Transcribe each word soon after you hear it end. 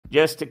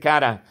just to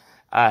kind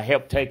of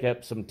help take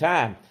up some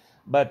time.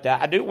 But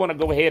I do want to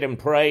go ahead and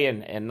pray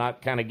and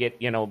not kind of get,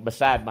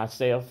 beside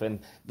myself. And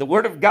the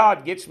Word of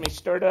God gets me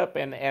stirred up,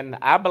 and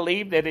I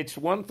believe that it's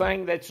one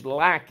thing that's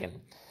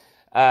lacking.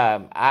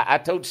 I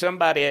told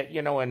somebody,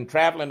 in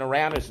traveling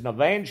around as an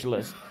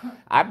evangelist,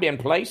 I've been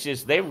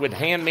places, they would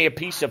hand me a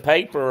piece of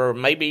paper or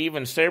maybe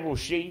even several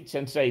sheets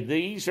and say,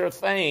 these are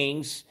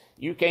things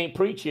you can't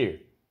preach here.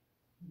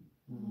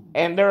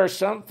 And there are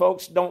some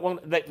folks don't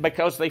want that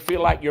because they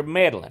feel like you're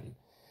meddling.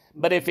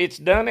 But if it's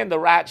done in the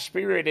right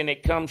spirit and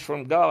it comes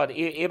from God,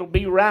 it'll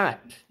be right.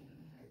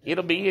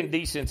 It'll be in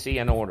decency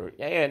and order.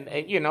 And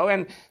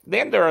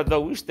then there are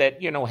those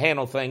that,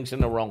 handle things in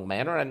the wrong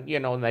manner and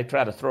they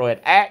try to throw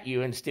it at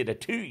you instead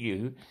of to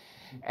you.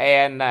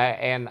 And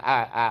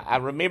I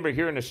remember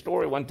hearing a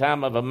story one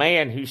time of a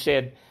man who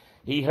said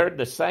he heard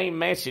the same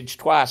message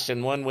twice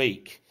in 1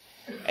 week.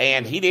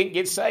 And he didn't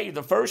get saved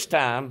the first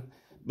time,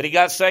 but he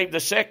got saved the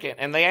second.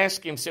 And they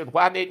asked him, said,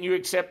 why didn't you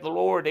accept the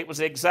Lord? It was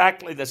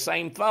exactly the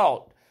same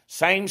thought,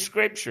 same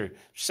scripture,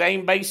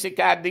 same basic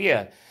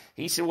idea.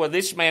 He said, well,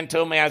 this man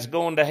told me I was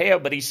going to hell,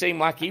 but he seemed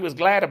like he was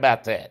glad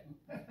about that.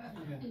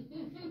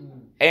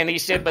 And he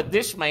said, but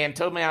this man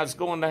told me I was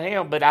going to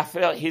hell, but I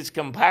felt his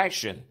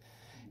compassion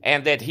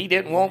and that he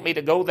didn't want me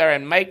to go there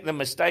and make the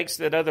mistakes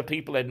that other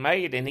people had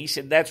made. And he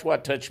said, that's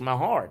what touched my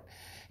heart.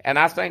 And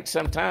I think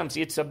sometimes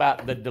it's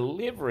about the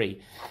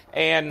delivery.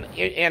 And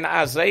in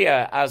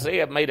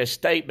Isaiah made a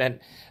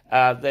statement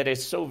that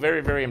is so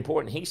very, very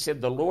important. He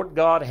said, the Lord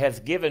God has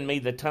given me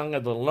the tongue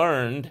of the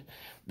learned,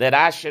 that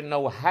I should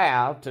know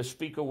how to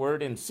speak a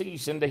word in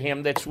season to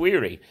him that's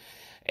weary.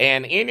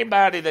 And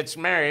anybody that's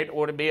married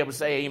ought to be able to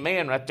say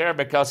amen right there,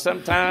 because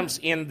sometimes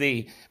in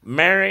the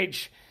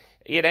marriage,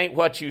 it ain't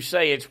what you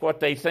say, it's what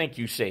they think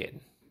you said.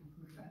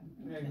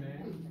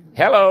 Amen.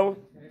 Hello.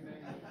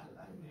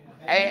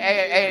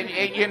 And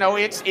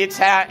it's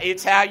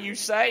how you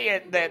say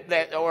it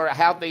that or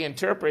how they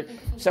interpret.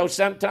 So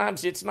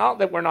sometimes it's not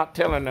that we're not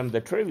telling them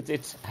the truth,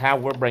 it's how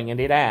we're bringing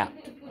it out.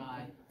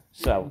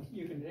 So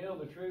you can tell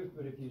the truth,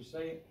 but if you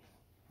say it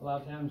a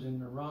lot of times in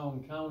the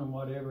wrong tone and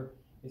whatever,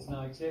 it's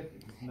not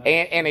accepted.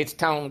 And it's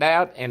toned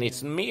out and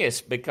it's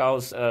missed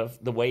because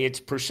of the way it's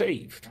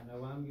perceived. I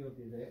know I'm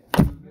guilty of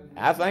that.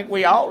 I think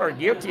we all are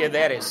guilty of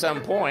that at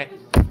some point.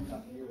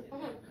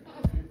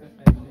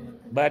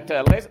 But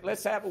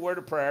let's have a word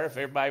of prayer, if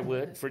everybody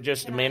would, for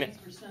just a minute.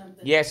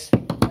 Yes.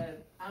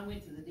 I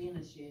went to the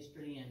dentist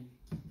yesterday, and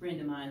a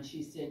friend of mine,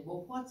 she said,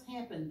 well, what's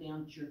happened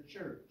down at your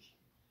church?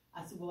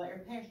 I said, well, our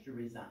pastor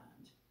resigned.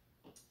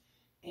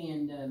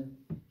 And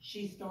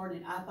she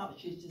started, I thought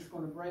she was just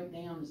going to break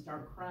down and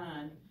start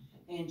crying.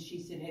 And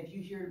she said, have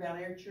you heard about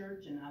our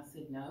church? And I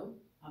said, no,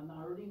 I've not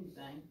heard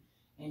anything.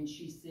 And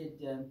she said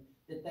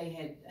that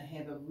they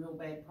have a real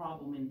bad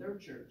problem in their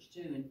church,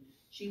 too. And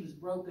she was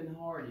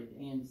brokenhearted.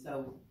 And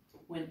so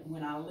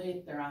when I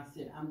left there, I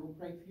said, I'm going to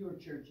pray for your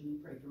church and you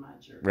pray for my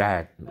church.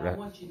 Right. But I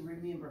want you to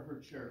remember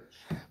her church.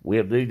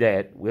 We'll do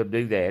that.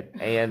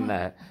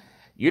 And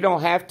you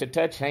don't have to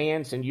touch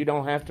hands and you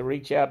don't have to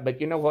reach out,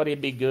 but you know what?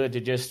 It'd be good to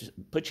just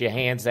put your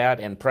hands out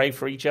and pray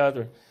for each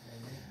other.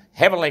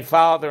 Heavenly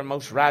Father,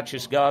 most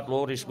righteous God,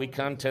 Lord, as we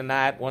come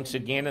tonight once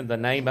again in the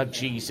name of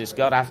Jesus,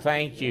 God, I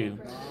thank you.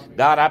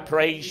 God, I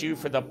praise you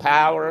for the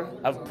power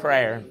of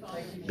prayer.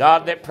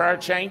 God, that prayer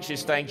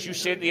changes things. You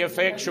said the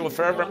effectual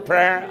fervent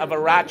prayer of a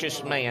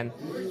righteous man,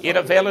 it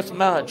availeth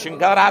much. And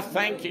God, I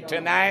thank you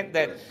tonight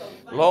that,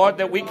 Lord,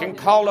 that we can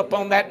call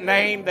upon that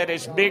name that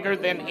is bigger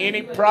than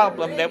any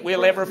problem that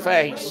we'll ever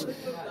face.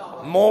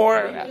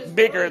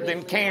 Bigger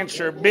than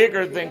cancer,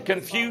 bigger than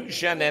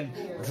confusion and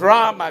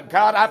drama.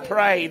 God, I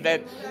pray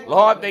that,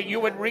 Lord, that you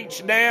would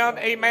reach down,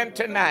 amen,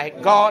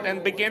 tonight, God,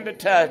 and begin to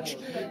touch,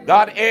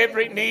 God,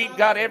 every need,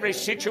 God, every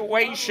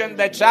situation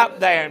that's out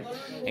there.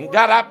 And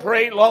God, I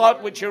pray,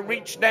 Lord, would you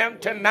reach down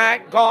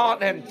tonight,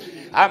 God, and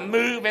I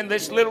move in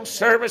this little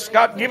service.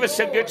 God, give us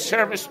a good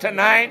service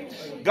tonight.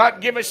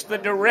 God, give us the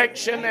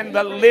direction and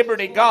the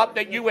liberty, God,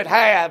 that you would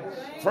have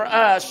for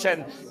us.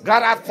 And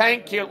God, I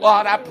thank you,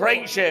 Lord. I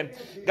praise you,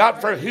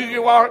 God, for who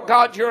you are.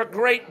 God, you're a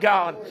great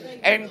God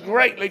and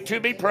greatly to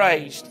be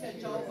praised.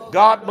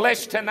 God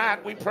bless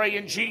tonight, we pray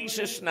in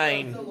Jesus'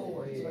 name.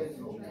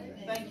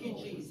 Thank you,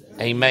 Jesus.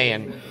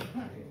 Amen.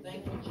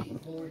 Thank you,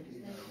 Jesus.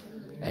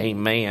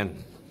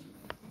 Amen.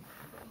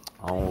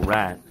 All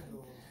right.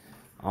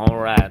 All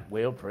right.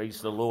 Well,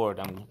 praise the Lord.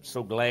 I'm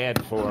so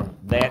glad for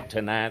that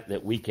tonight,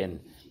 that we can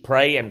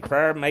pray, and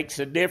prayer makes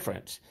a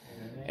difference.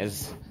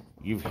 As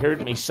you've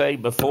heard me say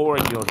before,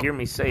 and you'll hear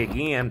me say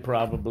again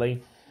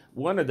probably,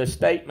 one of the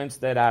statements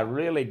that I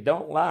really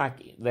don't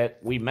like that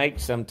we make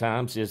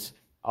sometimes is,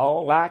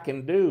 all I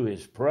can do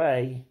is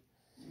pray.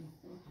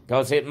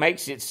 Because it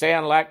makes it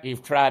sound like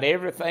you've tried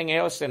everything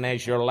else, and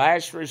as your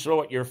last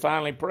resort, you're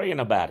finally praying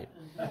about it.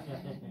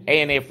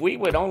 And if we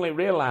would only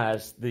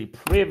realize the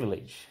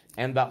privilege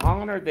and the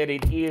honor that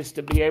it is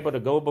to be able to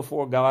go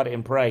before God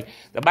and pray.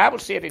 The Bible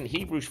said in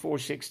Hebrews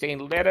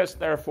 4:16, let us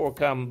therefore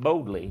come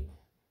boldly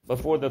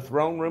before the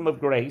throne room of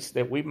grace,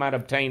 that we might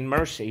obtain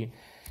mercy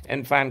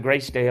and find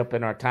grace to help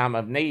in our time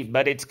of need.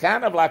 But it's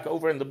kind of like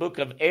over in the book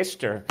of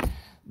Esther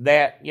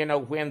that,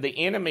 when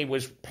the enemy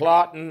was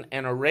plotting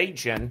and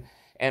raging,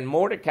 and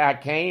Mordecai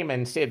came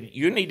and said,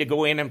 you need to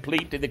go in and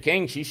plead to the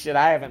king. She said,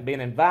 I haven't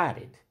been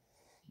invited,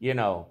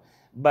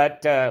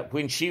 But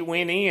when she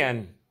went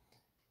in,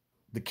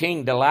 the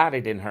king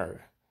delighted in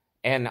her.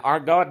 And our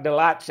God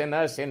delights in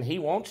us, and he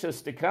wants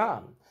us to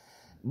come.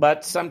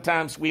 But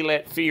sometimes we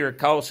let fear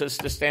cause us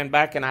to stand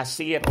back, and I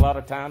see it a lot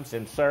of times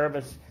in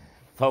service.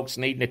 Folks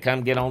needing to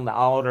come get on the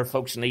altar,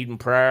 folks needing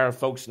prayer,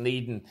 folks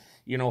needing,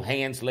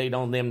 hands laid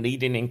on them,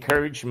 needing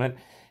encouragement.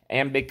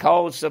 And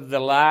because of the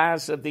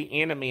lies of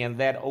the enemy and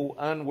that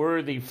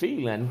unworthy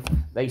feeling,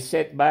 they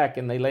sit back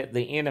and they let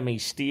the enemy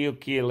steal,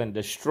 kill, and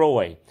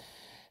destroy.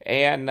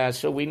 And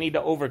so we need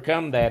to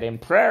overcome that. And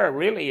prayer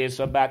really is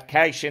about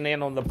cashing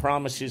in on the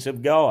promises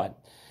of God.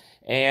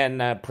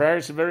 And prayer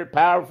is a very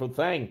powerful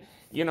thing.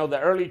 The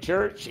early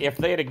church, if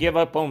they had to give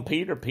up on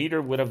Peter,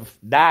 Peter would have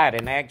died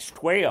in Acts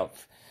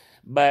 12.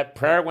 But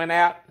prayer went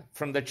out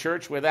from the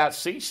church without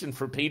ceasing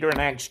for Peter in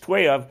Acts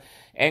 12,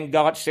 and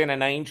God sent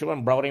an angel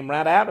and brought him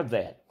right out of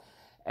that.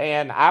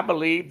 And I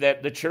believe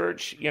that the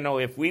church,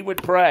 if we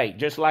would pray,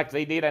 just like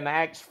they did in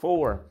Acts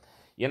 4,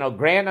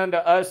 grant unto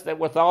us that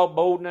with all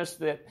boldness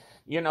that,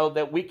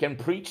 that we can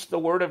preach the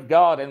word of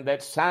God and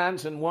that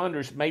signs and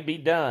wonders may be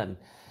done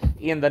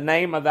in the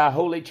name of thy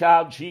holy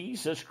child,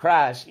 Jesus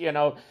Christ,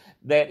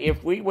 that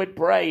if we would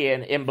pray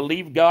and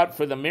believe God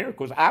for the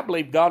miracles, I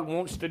believe God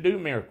wants to do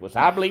miracles.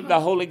 I believe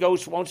the Holy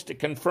Ghost wants to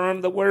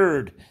confirm the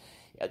word,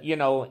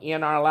 in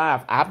our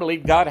life. I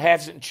believe God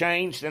hasn't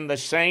changed, and the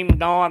same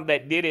God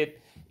that did it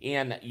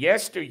in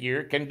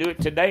yesteryear can do it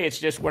today. It's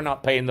just we're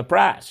not paying the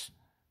price.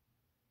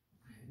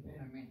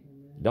 Amen.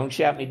 Don't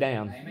shout me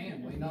down.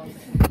 Amen. We know.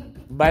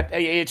 But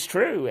it's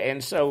true.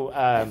 And so,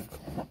 I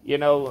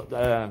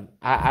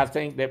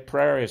think that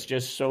prayer is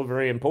just so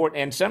very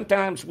important. And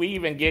sometimes we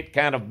even get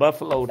kind of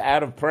buffaloed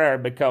out of prayer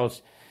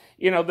because,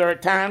 there are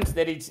times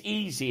that it's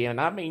easy. And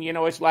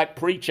it's like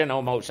preaching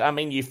almost.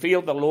 You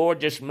feel the Lord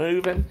just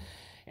moving.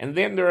 And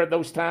then there are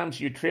those times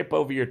you trip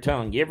over your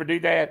tongue. You ever do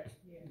that?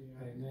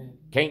 Amen.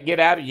 Can't get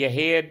out of your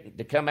head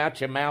to come out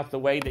your mouth the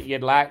way that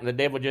you'd like. And the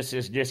devil just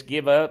says, just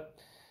give up.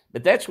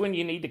 But that's when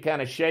you need to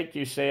kind of shake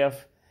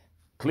yourself,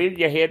 clear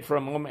your head for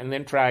a moment, and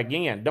then try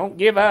again. Don't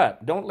give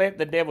up. Don't let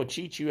the devil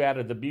cheat you out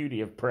of the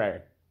beauty of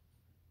prayer.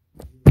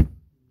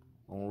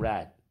 All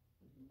right.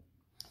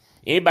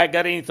 Anybody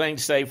got anything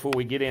to say before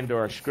we get into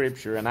our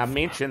scripture? And I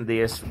mentioned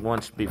this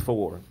once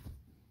before.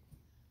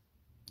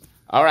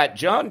 All right,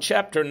 John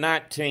chapter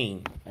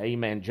 19.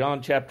 Amen.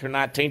 John chapter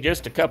 19.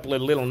 Just a couple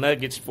of little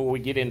nuggets before we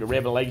get into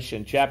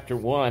Revelation chapter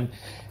 1.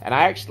 And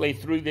I actually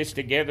threw this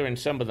together in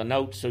some of the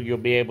notes so you'll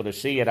be able to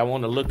see it. I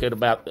want to look at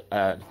about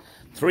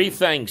 3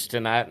 things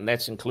tonight, and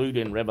that's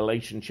included in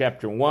Revelation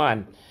chapter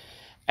 1.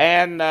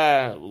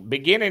 And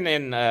beginning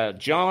in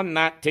John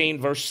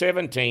 19, verse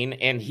 17,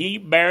 and he,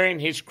 bearing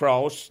his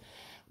cross,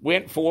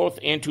 went forth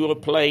into a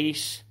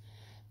place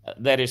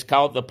that is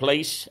called the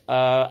place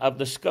of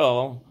the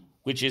skull,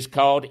 which is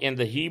called in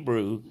the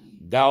Hebrew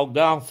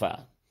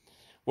Golgotha,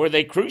 where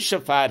they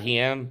crucified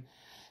him,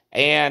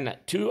 and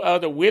 2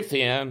 other with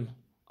him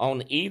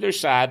on either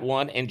side,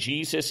 one and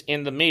Jesus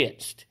in the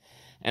midst.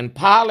 And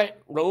Pilate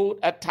wrote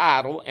a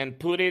title and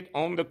put it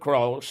on the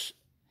cross,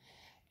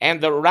 and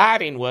the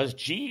writing was,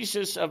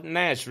 Jesus of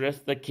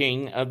Nazareth, the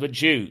King of the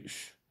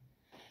Jews.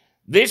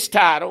 This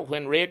title,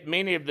 when read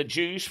many of the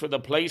Jews, for the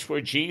place where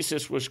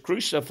Jesus was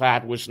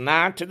crucified was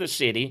nigh to the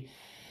city,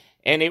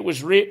 and it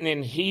was written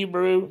in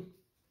Hebrew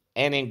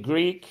and in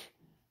Greek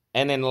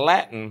and in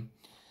Latin.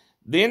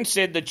 Then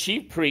said the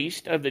chief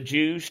priest of the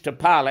Jews to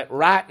Pilate,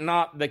 write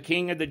not the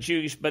King of the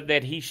Jews, but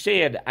that he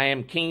said, I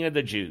am King of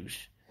the Jews.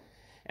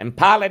 And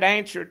Pilate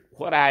answered,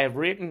 what I have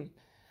written,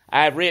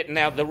 I have written.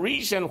 Now, the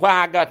reason why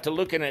I got to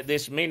looking at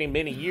this many,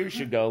 many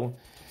years ago,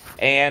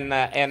 and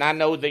I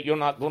know that you're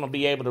not going to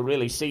be able to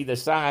really see the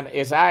sign,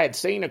 is I had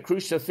seen a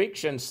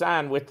crucifixion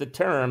sign with the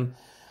term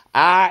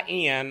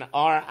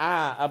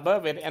I-N-R-I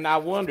above it, and I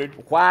wondered,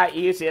 why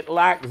is it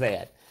like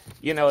that?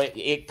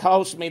 It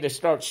caused me to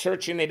start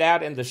searching it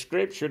out in the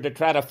Scripture to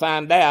try to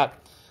find out,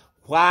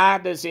 why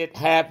does it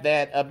have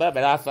that above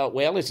it? I thought,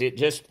 well, is it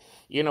just,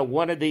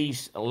 one of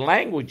these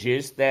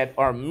languages that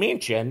are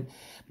mentioned?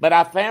 But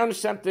I found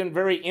something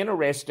very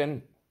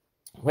interesting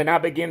when I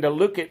began to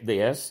look at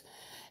this.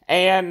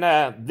 And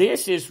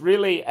this is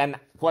really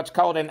what's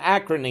called an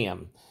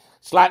acronym.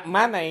 It's like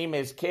my name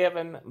is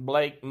Kevin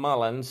Blake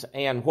Mullins,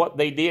 and what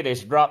they did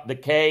is drop the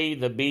K,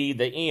 the B,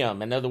 the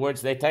M. In other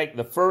words, they take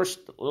the first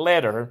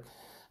letter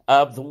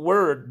of the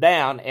word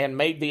down and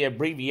made the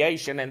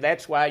abbreviation, and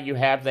that's why you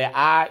have the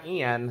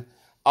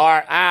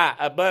I-N-R-I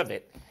above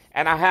it.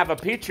 And I have a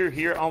picture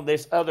here on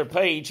this other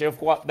page of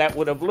what that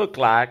would have looked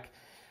like,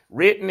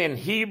 written in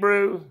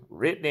Hebrew,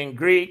 written in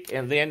Greek,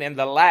 and then in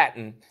the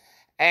Latin.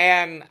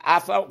 And I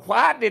thought,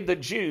 why did the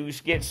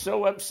Jews get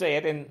so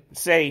upset and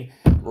say,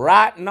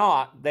 write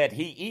not that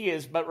he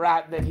is, but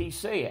write that he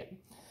said?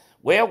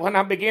 Well, when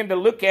I began to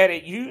look at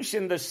it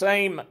using the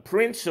same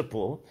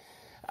principle,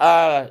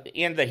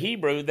 in the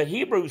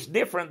Hebrew's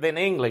different than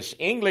English.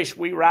 English,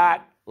 we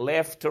write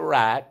left to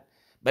right,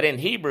 but in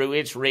Hebrew,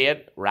 it's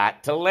read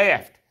right to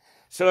left.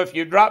 So if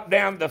you drop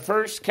down the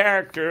first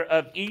character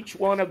of each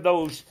one of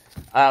those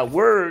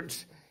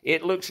words,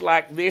 it looks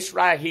like this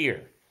right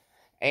here.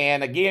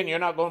 And again, you're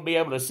not going to be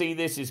able to see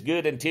this as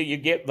good until you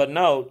get the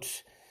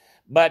notes.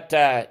 But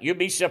you'll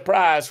be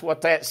surprised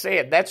what that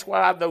said. That's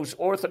why those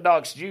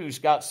Orthodox Jews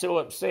got so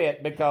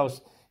upset,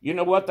 because you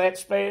know what that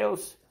spells?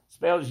 It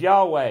spells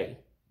Yahweh,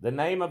 the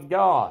name of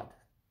God.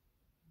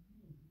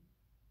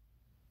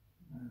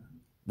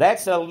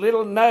 That's a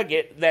little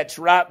nugget that's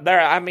right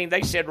there. I mean,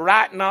 they said,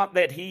 right not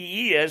that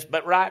he is,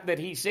 but right that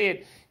he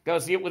said,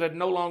 because it would have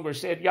no longer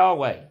said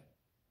Yahweh.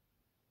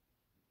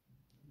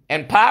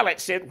 And Pilate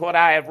said, what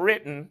I have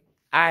written,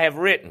 I have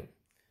written.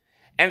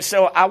 And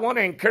so I want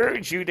to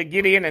encourage you to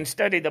get in and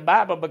study the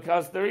Bible,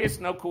 because there is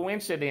no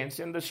coincidence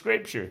in the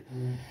Scripture.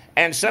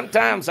 And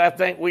sometimes I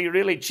think we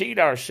really cheat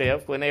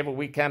ourselves whenever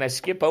we kind of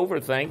skip over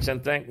things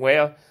and think,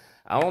 well,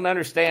 I don't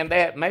understand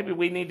that. Maybe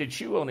we need to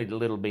chew on it a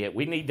little bit.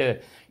 We need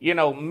to,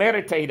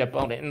 meditate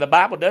upon it. And the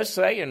Bible does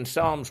say in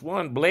Psalms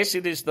 1,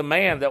 blessed is the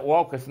man that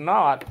walketh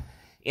not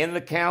in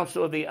the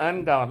counsel of the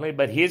ungodly,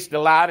 but his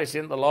delight is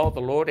in the law of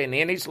the Lord, and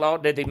in his law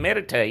doth he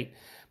meditate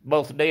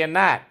both day and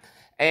night.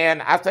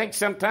 And I think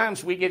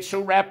sometimes we get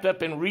so wrapped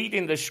up in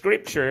reading the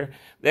Scripture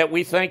that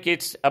we think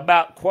it's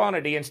about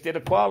quantity instead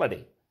of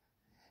quality.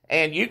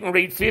 And you can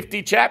read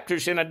 50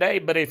 chapters in a day,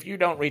 but if you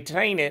don't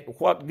retain it,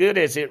 what good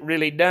has it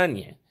really done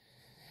you?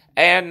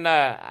 And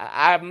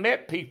I've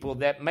met people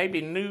that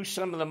maybe knew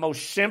some of the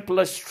most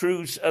simplest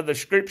truths of the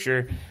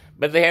Scripture,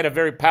 but they had a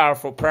very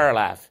powerful prayer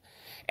life.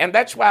 And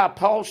that's why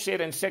Paul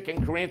said in 2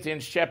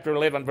 Corinthians chapter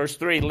 11, verse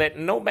 3, let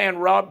no man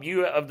rob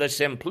you of the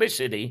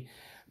simplicity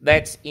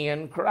that's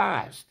in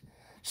Christ.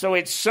 So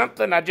it's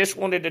something I just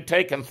wanted to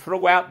take and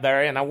throw out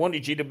there, and I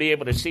wanted you to be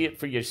able to see it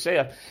for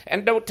yourself.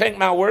 And don't take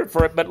my word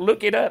for it, but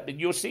look it up, and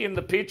you'll see in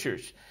the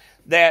pictures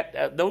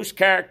that those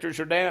characters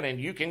are down,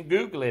 and you can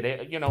Google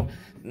it.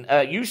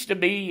 Used to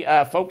be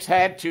folks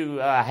had to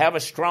have a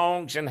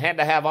Strong's and had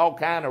to have all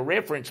kind of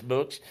reference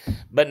books,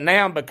 but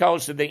now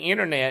because of the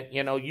internet,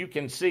 you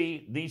can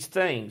see these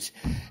things.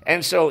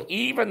 And so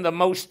even the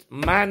most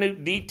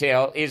minute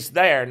detail is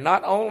there,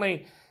 not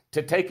only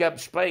to take up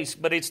space,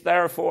 but it's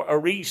there for a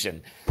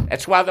reason.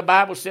 That's why the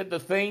Bible said the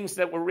things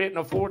that were written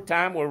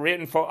aforetime were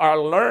written for our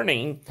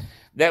learning,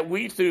 that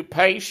we through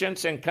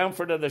patience and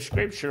comfort of the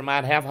Scripture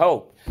might have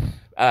hope.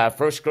 1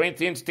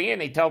 Corinthians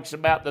 10, he talks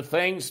about the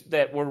things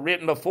that were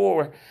written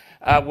before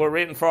were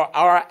written for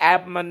our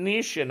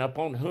admonition,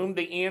 upon whom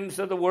the ends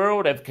of the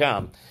world have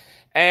come.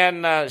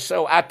 And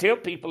so I tell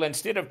people,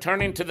 instead of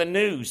turning to the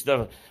news,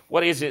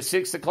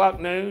 6 o'clock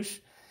news,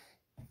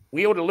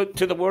 we ought to look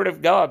to the Word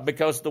of God,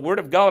 because the Word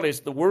of God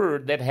is the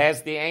Word that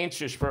has the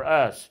answers for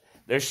us.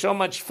 There's so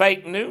much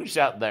fake news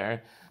out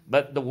there,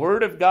 but the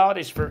Word of God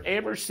is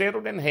forever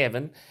settled in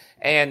heaven.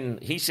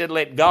 And he said,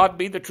 let God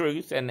be the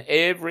truth and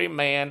every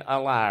man a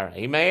liar.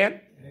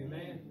 Amen?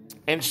 Amen.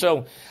 And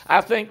so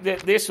I think that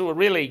this will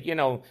really,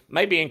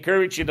 maybe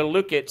encourage you to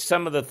look at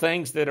some of the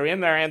things that are in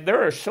there. And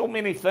there are so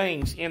many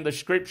things in the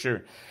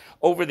Scripture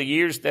over the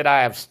years that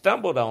I have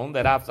stumbled on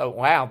that I thought,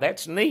 wow,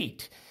 that's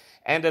neat.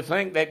 And to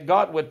think that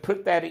God would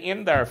put that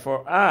in there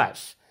for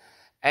us.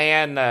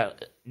 And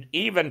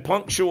even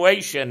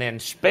punctuation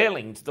and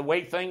spellings, the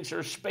way things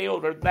are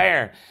spelled are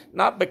there,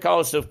 not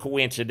because of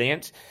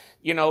coincidence.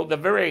 The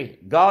very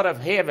God of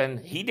heaven,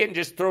 he didn't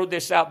just throw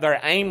this out there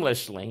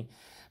aimlessly,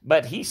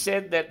 but he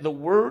said that the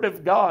Word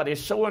of God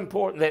is so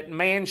important that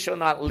man shall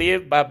not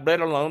live by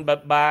bread alone,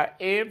 but by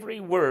every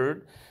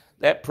word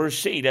that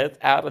proceedeth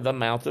out of the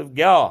mouth of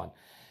God.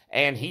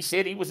 And he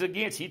said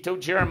he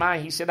told Jeremiah,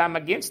 he said, I'm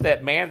against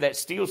that man that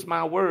steals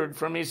my word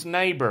from his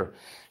neighbor.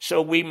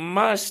 So we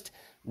must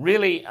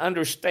really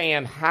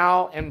understand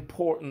how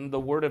important the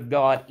Word of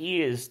God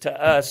is to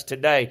us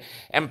today.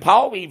 And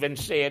Paul even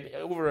said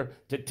over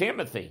to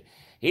Timothy,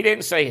 he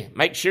didn't say,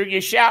 make sure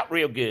you shout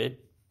real good.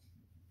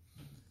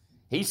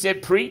 He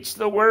said, preach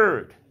the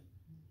Word.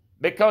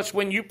 Because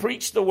when you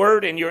preach the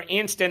Word and you're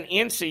instant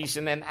in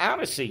season and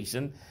out of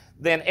season,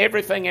 then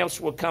everything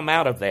else will come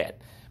out of that.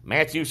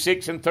 Matthew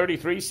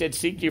 6:33 said,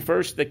 seek ye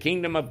first the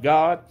kingdom of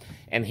God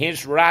and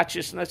his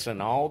righteousness,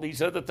 and all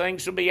these other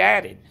things will be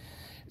added.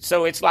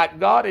 So it's like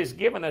God has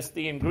given us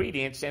the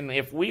ingredients, and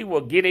if we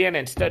will get in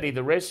and study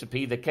the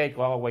recipe, the cake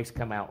will always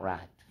come out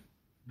right.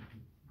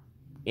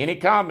 Any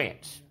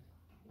comments?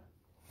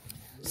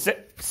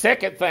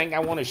 Second thing I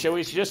want to show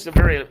you is just a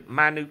very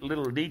minute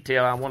little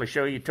detail I want to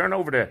show you. Turn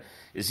over to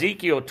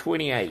Ezekiel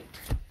 28.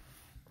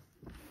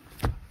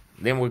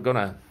 Then we're going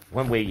to,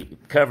 when we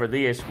cover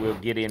this, we'll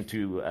get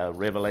into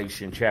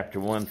Revelation chapter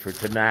 1 for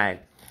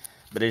tonight.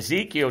 But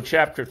Ezekiel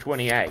chapter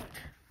 28.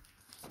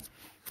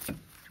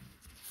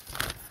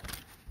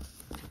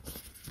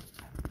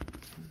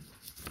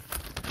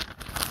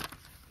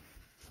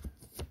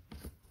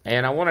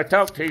 And I want to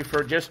talk to you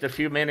for just a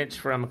few minutes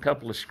from a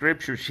couple of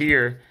scriptures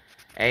here.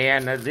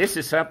 And this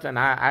is something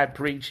I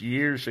preached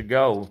years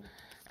ago.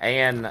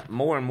 And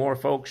more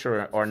folks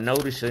are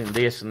noticing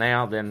this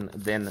now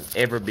than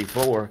ever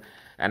before.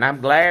 And I'm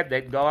glad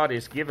that God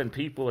has given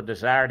people a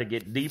desire to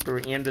get deeper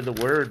into the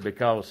Word,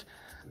 because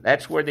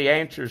that's where the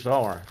answers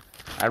are.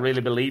 I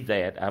really believe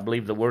that. I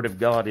believe the Word of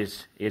God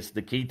is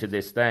the key to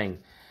this thing.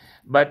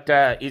 But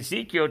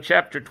Ezekiel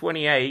chapter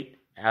 28,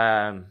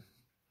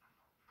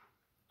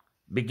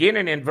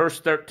 beginning in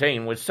verse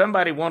 13, would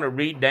somebody want to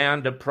read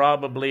down to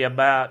probably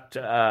about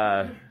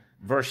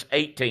verse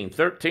 18,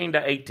 13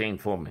 to 18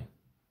 for me?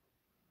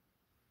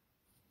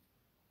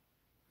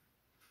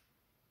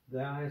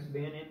 Thou hast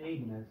been in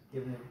Eden. I've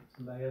given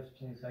somebody else a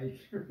chance. I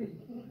used to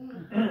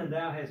read.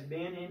 Thou hast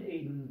been in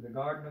Eden, the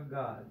garden of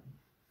God.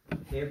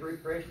 Every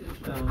precious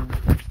stone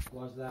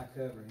was thy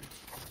covering.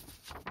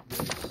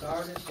 The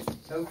sardis,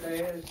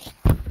 topaz,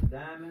 the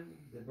diamond,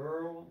 the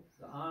beryl,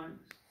 the onyx,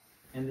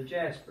 and the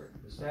jasper,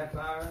 the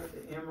sapphire,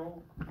 the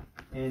emerald,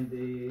 and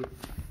the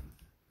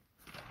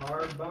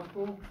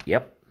carbuncle,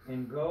 Yep.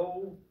 and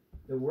gold,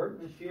 the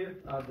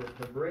workmanship of the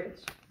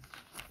tabrets,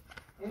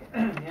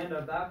 and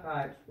of thy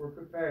pipes were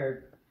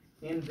prepared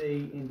in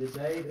thee in the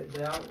day that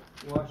thou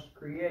wast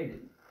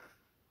created.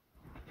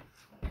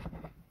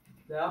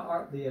 Thou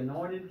art the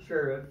anointed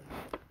cherub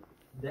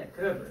that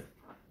covereth,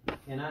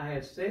 and I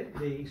have set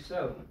thee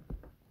so.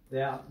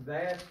 Thou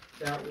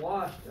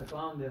wast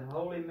upon the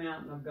holy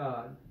mountain of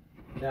God.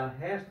 Thou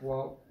hast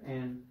walked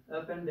and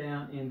up and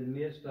down in the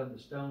midst of the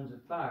stones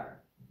of fire.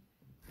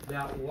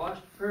 Thou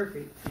wast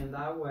perfect in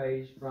thy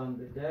ways from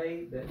the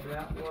day that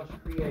thou wast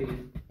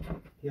created,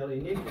 till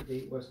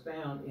iniquity was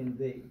found in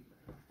thee.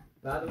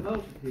 By the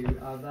multitude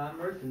of thy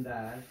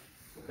merchandise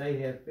they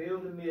have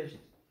filled the midst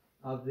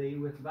of thee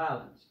with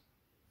violence,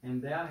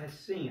 and thou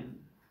hast sinned.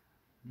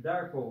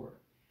 Therefore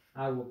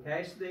I will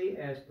cast thee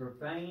as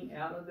profane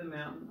out of the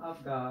mountain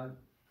of God,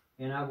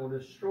 and I will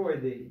destroy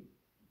thee,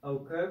 O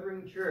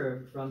covering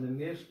cherub, from the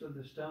midst of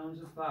the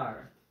stones of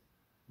fire.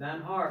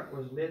 Thine heart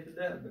was lifted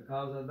up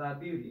because of thy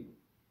beauty.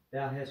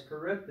 Thou hast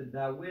corrupted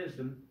thy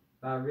wisdom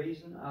by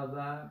reason of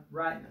thy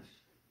brightness.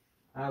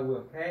 I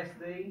will cast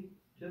thee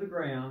to the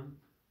ground.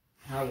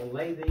 I will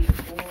lay thee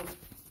before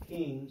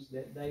kings,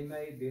 that they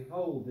may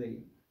behold thee.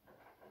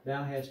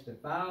 Thou hast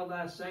defiled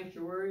thy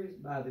sanctuaries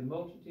by the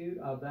multitude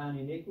of thine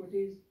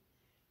iniquities,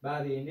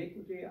 by the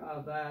iniquity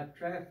of thy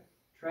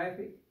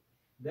traffic.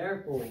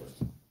 Therefore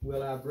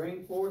will I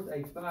bring forth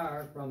a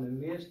fire from the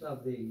midst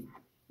of thee.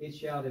 It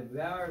shall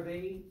devour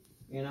thee,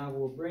 and I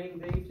will bring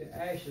thee to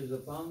ashes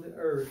upon the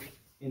earth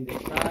in the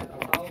sight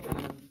of all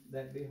them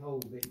that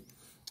behold thee.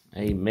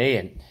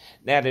 Amen.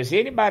 Now, does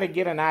anybody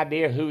get an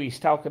idea who he's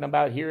talking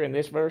about here in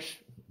this verse,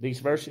 these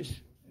verses?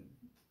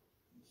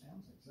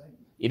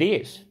 It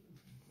is.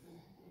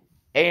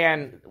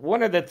 And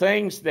one of the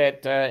things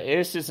that,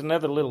 this is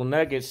another little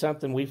nugget,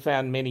 something we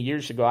found many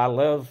years ago. I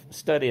love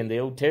studying the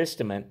Old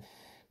Testament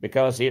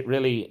because it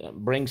really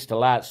brings to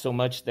light so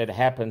much that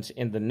happens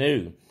in the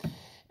New.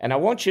 And I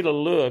want you to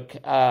look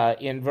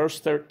in verse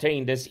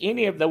 13. Does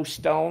any of those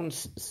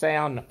stones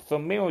sound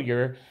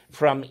familiar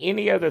from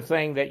any other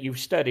thing that you've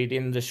studied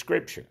in the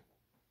Scripture?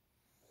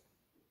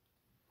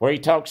 Where he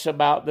talks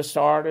about the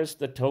sardis,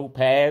 the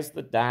topaz,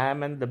 the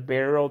diamond, the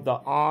beryl, the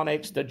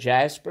onyx, the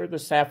jasper, the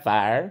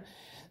sapphire,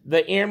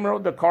 the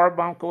emerald, the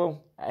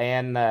carbuncle,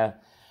 and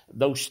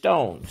those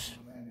stones.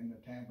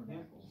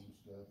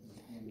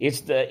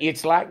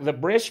 It's like the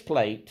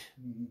breastplate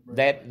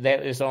that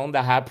is on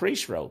the high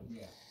priest's robe.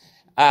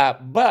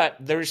 But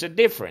there's a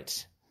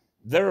difference.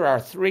 There are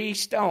 3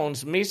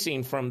 stones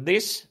missing from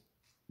this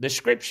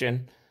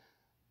description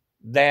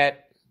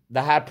that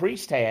the high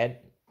priest had,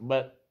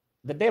 but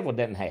the devil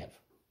doesn't have.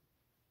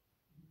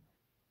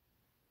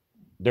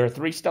 There are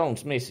 3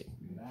 stones missing.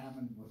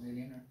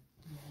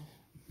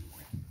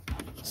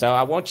 So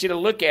I want you to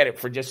look at it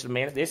for just a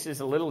minute. This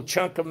is a little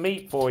chunk of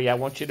meat for you. I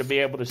want you to be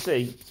able to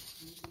see.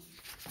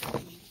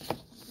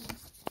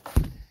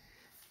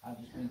 I've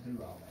just been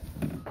through all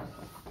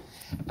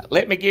that.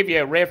 Let me give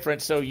you a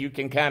reference so you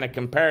can kind of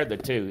compare the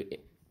two.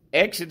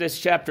 Exodus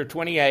chapter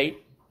 28,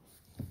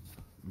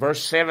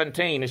 verse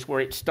 17 is where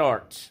it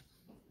starts.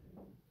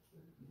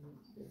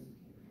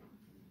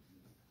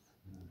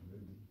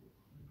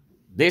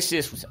 This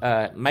is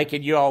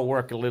making you all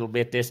work a little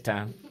bit this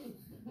time.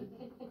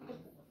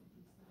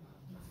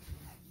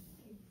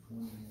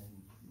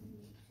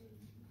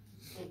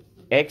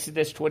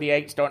 Exodus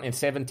 28, starting in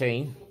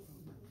 17.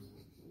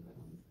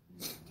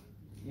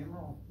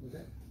 Emerald, was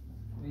that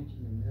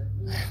mentioned in there?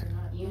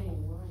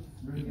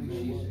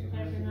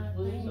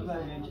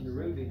 Somebody mentioned the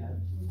ruby.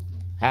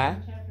 Huh?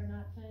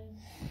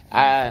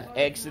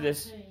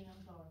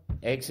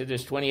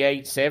 Exodus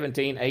 28,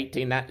 17,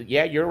 18, 19.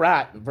 Yeah, you're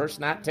right. Verse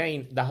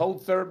 19, the whole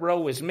third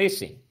row is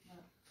missing.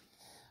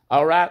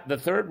 All right, the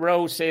third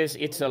row says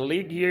it's a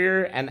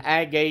ligure, an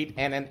agate,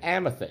 and an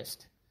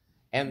amethyst.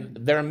 And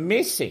they're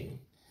missing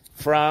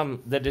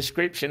from the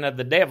description of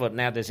the devil.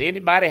 Now, does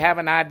anybody have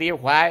an idea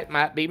why it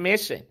might be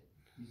missing?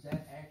 Is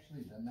that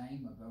actually the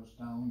name of those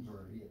stones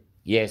or it?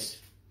 Yes.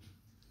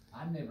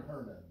 I've never heard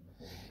of them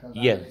Because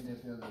Yeah. I read this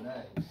the other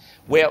day.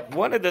 Well,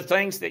 one of the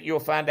things that you'll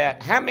find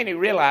out, how many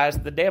realize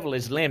the devil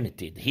is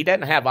limited? He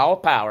doesn't have all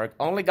power.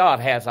 Only God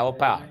has all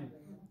power,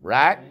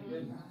 right?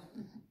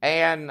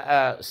 And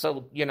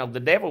so,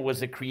 the devil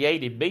was a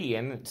created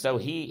being, so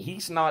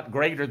he's not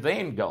greater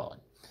than God.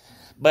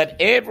 But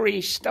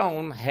every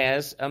stone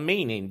has a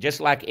meaning, just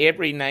like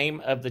every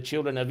name of the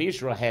children of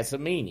Israel has a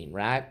meaning,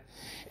 right?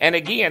 And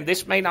again,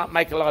 this may not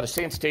make a lot of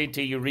sense to you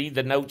till you read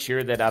the notes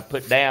here that I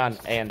put down.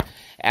 And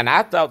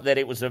I thought that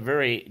it was a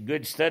very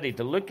good study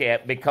to look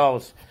at,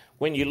 because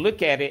when you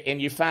look at it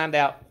and you find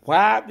out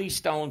why these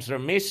stones are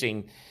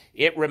missing,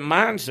 it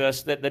reminds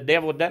us that the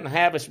devil doesn't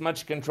have as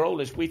much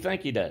control as we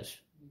think he does.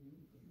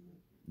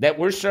 That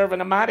we're serving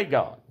a mighty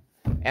God.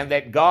 And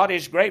that God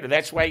is greater.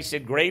 That's why he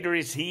said, greater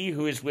is he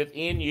who is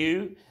within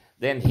you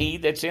than he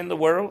that's in the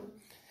world.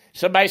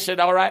 Somebody said,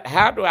 all right,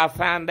 how do I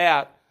find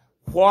out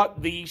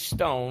what these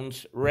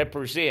stones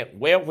represent?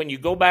 Well, when you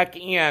go back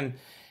in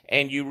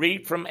and you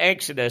read from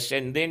Exodus,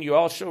 and then you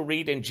also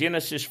read in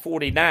Genesis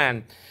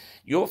 49,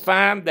 you'll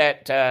find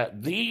that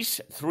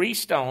these three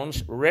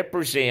stones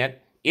represent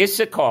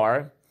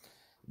Issachar,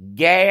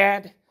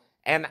 Gad,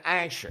 and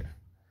Asher.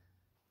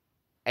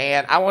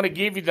 And I want to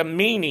give you the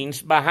meanings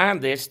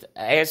behind this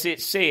as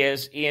it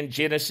says in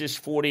Genesis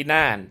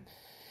 49.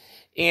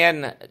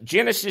 In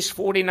Genesis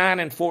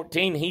 49 and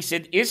 14, he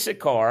said,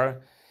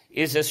 Issachar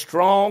is a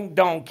strong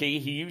donkey.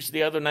 He used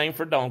the other name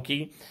for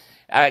donkey,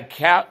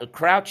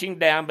 crouching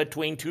down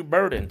between two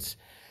burdens.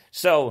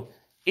 So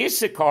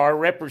Issachar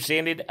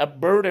represented a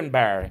burden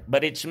bearer,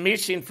 but it's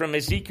missing from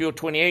Ezekiel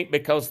 28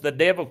 because the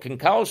devil can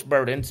cause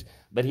burdens,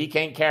 but he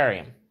can't carry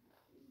them.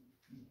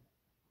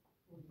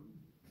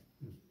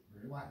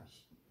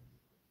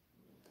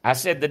 I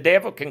said the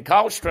devil can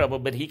cause trouble,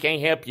 but he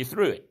can't help you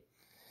through it.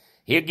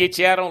 He'll get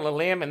you out on the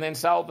limb and then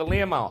saw the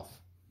limb off.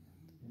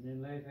 And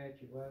then laugh at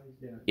you while he's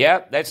doing it.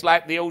 Yeah, that's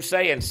like the old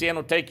saying, sin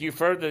will take you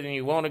further than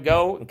you want to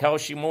go and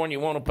cost you more than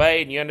you want to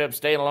pay, and you end up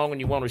staying longer than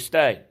you want to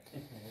stay.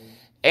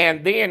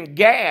 And then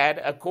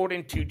Gad,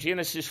 according to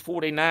Genesis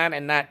 49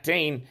 and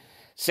 19,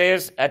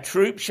 says, a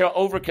troop shall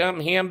overcome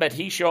him, but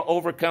he shall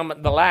overcome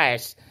at the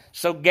last.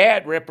 So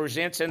Gad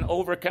represents an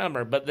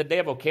overcomer, but the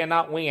devil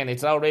cannot win.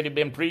 It's already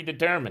been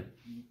predetermined.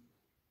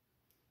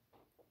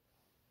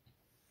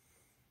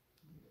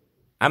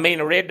 I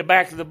read the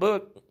back of the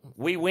book.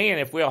 We win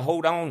if we'll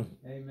hold on.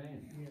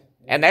 Amen.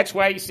 And that's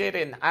why he said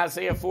in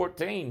Isaiah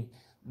 14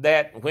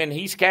 that when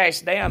he's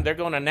cast down, they're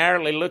going to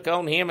narrowly look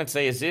on him and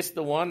say, is this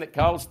the one that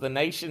caused the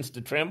nations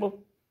to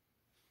tremble?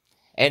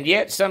 And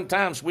yet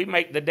sometimes we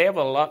make the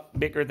devil a lot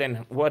bigger than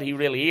what he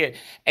really is.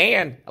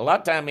 And a lot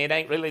of time it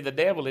ain't really the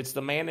devil. It's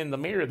the man in the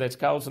mirror that's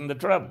causing the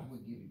trouble.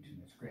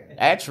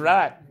 That's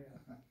right.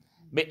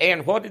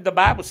 And what did the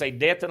Bible say?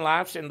 Death and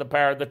life's in the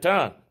power of the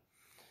tongue.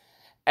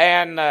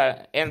 And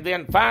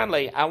then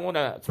finally, I want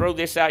to throw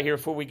this out here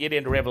before we get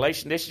into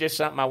Revelation. This is just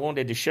something I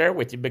wanted to share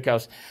with you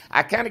because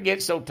I kind of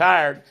get so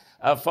tired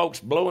of folks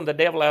blowing the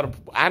devil out of...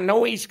 I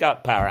know he's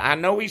got power. I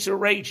know he's a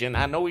raging.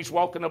 I know he's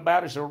walking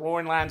about as a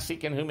roaring lion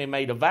seeking whom he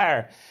may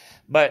devour.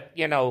 But,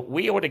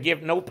 we ought to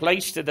give no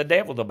place to the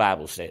devil, the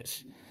Bible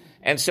says.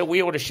 And so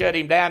we ought to shut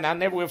him down. I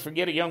never will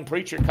forget a young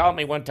preacher called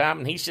me one time,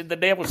 and he said, the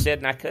devil said,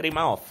 and I cut him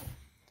off.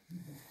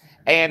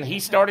 And he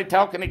started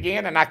talking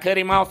again, and I cut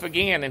him off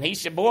again. And he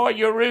said, boy,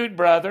 you're rude,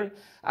 brother.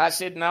 I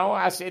said, no.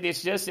 I said,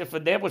 it's just if the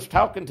devil's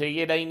talking to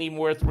you, it ain't even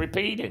worth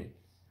repeating.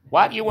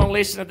 Why do you want to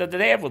listen to the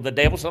devil? The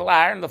devil's a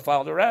liar and the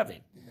father of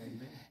it.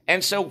 Amen.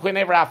 And so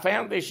whenever I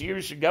found this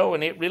years ago,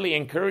 and it really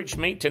encouraged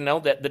me to know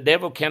that the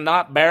devil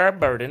cannot bear a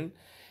burden,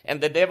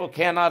 and the devil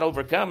cannot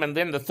overcome. And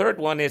then the third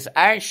one is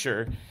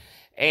Asher.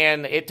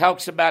 And it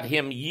talks about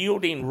him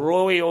yielding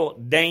royal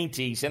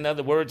dainties. In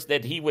other words,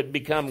 that he would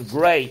become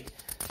great.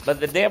 But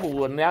the devil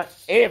will not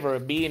ever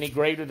be any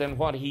greater than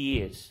what he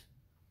is.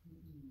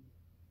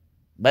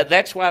 But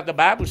that's why the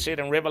Bible said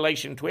in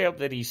Revelation 12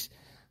 that he's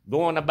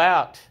going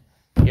about,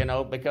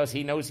 because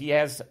he knows he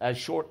has a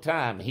short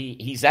time.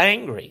 He's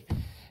angry.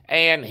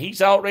 And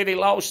he's already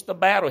lost the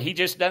battle. He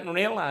just doesn't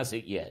realize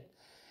it yet.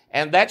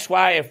 And that's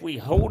why if we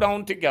hold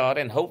on to God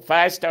and hold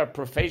fast our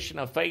profession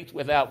of faith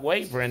without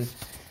wavering,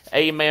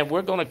 amen,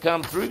 we're going to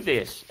come through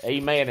this.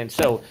 Amen. And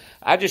so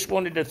I just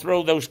wanted to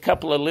throw those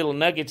couple of little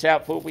nuggets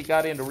out before we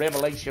got into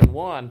Revelation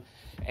 1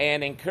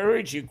 and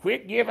encourage you.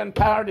 Quit giving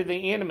power to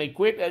the enemy.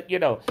 Quit,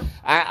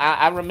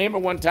 I remember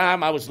one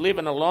time I was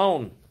living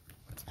alone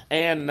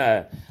and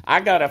I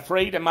got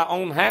afraid in my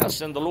own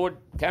house, and the Lord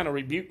kind of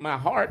rebuked my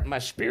heart and my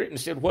spirit and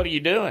said, what are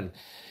you doing?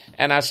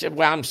 And I said,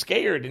 well, I'm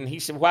scared. And he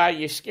said, why are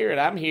you scared?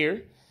 I'm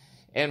here.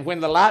 And when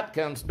the light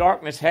comes,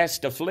 darkness has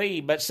to flee.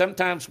 But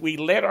sometimes we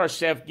let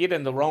ourselves get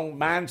in the wrong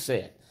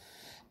mindset.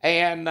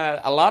 And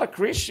a lot of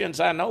Christians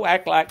I know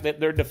act like that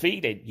they're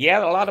defeated.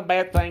 Yeah, a lot of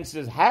bad things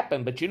has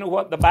happened. But you know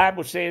what the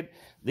Bible said?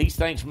 These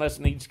things must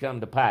needs come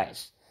to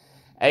pass.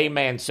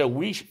 Amen. So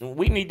we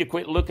need to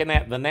quit looking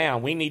at the now.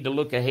 We need to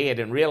look ahead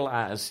and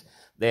realize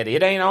that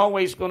it ain't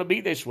always going to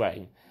be this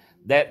way.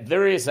 that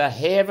there is a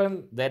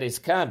heaven that is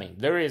coming.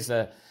 There is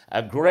a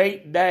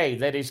great day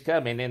that is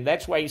coming. And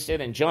that's why he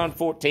said in John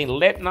 14,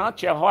 let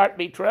not your heart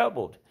be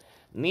troubled,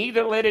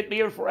 neither let it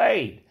be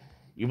afraid.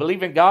 You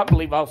believe in God,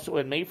 believe also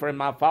in me, for in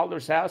my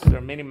Father's house there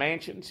are many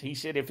mansions. He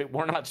said, if it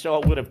were not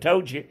so, I would have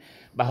told you.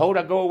 Behold,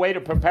 I go away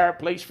to prepare a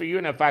place for you,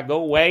 and if I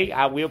go away,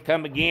 I will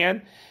come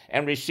again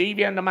and receive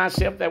you unto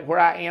myself, that where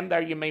I am,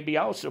 there you may be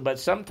also. But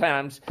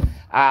sometimes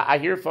I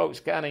hear folks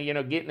kind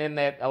of, getting in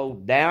that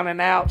old down and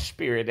out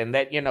spirit, and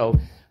that,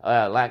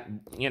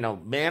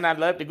 man, I'd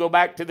love to go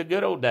back to the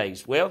good old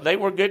days. Well, they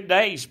were good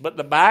days, but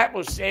the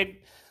Bible said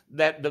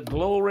that the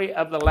glory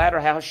of the latter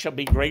house shall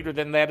be greater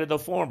than that of the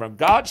former.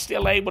 God's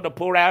still able to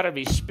pour out of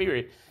his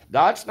Spirit.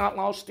 God's not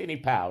lost any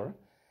power.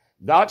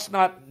 God's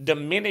not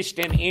diminished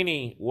in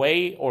any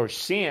way or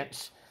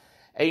sense.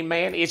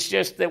 Amen. It's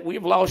just that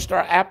we've lost our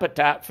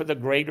appetite for the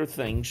greater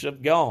things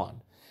of God.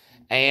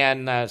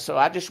 And so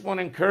I just want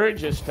to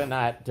encourage us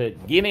tonight to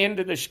get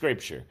into the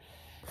Scripture.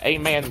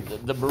 Amen.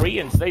 The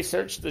Bereans, they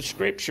searched the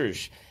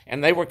Scriptures,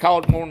 and they were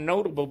called more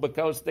notable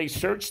because they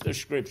searched the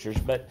Scriptures.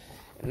 But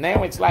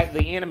now it's like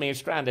the enemy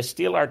is trying to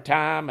steal our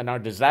time and our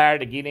desire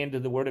to get into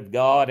the Word of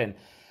God. And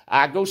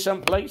I go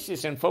some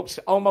places and folks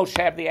almost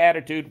have the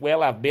attitude,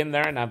 well, I've been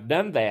there and I've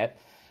done that.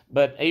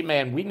 But,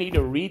 amen, we need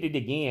to read it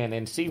again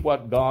and see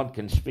what God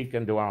can speak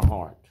into our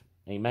heart.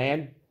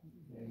 Amen?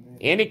 Amen.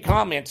 Any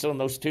comments on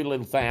those two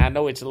little things? I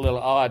know it's a little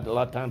odd. A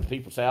lot of times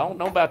people say, I don't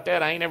know about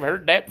that. I ain't never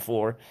heard that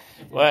before.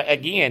 Well,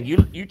 again,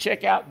 you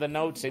check out the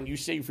notes and you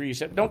see for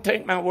yourself. Don't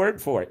take my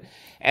word for it.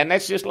 And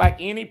that's just like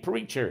any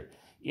preacher.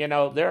 There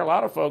are a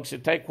lot of folks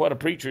that take what a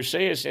preacher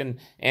says,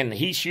 and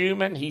he's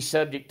human. He's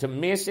subject to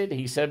miss it.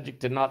 He's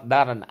subject to not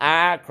dot an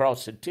I,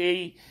 cross a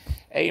T.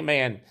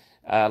 Amen.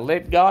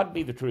 Let God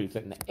be the truth,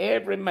 and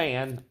every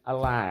man a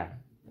liar.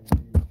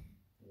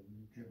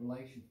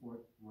 Tribulation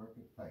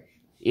worketh patience.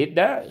 It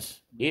does.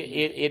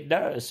 It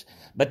does.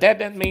 But that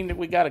doesn't mean that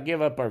we got to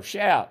give up our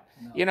shout.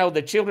 No.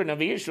 The children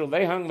of Israel,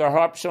 they hung their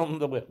harps on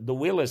the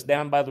willows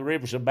down by the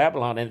rivers of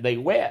Babylon, and they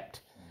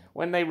wept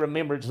when they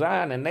remembered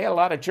Zion. And a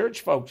lot of church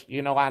folks,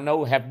 I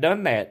know have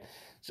done that.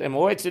 Saying,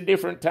 well, it's a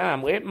different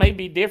time. Well, it may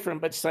be different,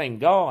 but same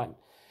God.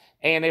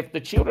 And if the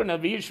children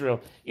of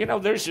Israel,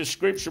 there's a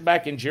scripture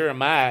back in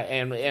Jeremiah,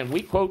 and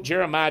we quote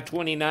Jeremiah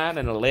 29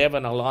 and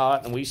 11 a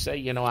lot, and we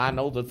say, I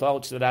know the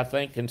thoughts that I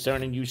think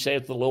concerning you,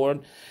 saith the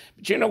Lord.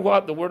 But you know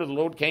what? The word of the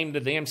Lord came to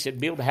them, said,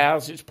 build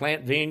houses,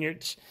 plant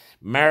vineyards,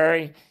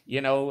 marry,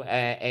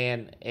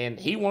 and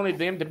he wanted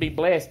them to be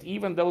blessed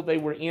even though they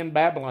were in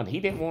Babylon. He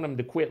didn't want them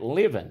to quit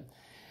living.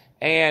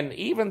 And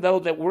even though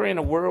that we're in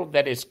a world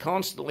that is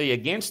constantly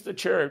against the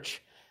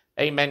church,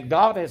 amen,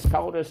 God has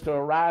called us to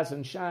arise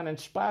and shine in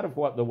spite of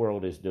what the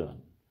world is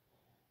doing.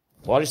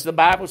 What does the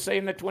Bible say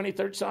in the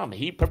 23rd Psalm?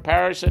 He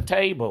prepares a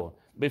table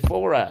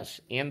before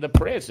us in the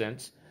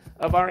presence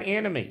of our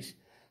enemies.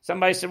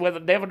 Somebody said, well,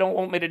 the devil don't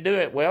want me to do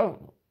it.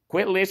 Well,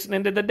 quit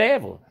listening to the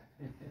devil.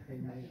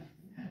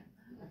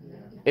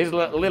 There's a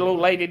little old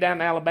lady down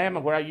in Alabama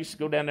where I used to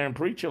go down there and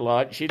preach a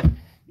lot.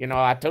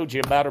 I told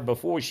you about her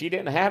before. She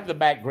didn't have the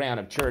background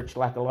of church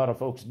like a lot of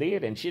folks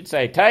did. And she'd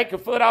say, take a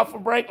foot off a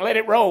brake, let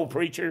it roll,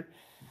 preacher.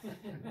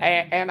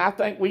 and I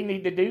think we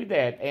need to do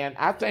that. And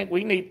I think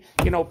we need,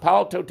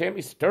 Paul told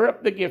Timothy, stir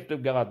up the gift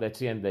of God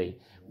that's in thee.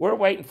 We're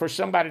waiting for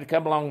somebody to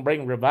come along and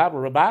bring revival.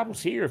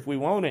 Revival's here if we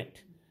want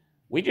it.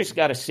 We just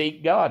got to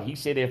seek God. He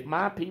said, if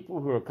my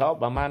people who are called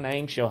by my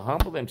name shall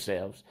humble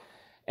themselves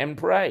and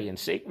pray and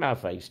seek my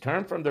face,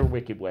 turn from their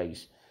wicked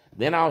ways,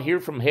 then I'll hear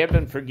from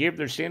heaven, forgive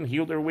their sin,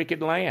 heal their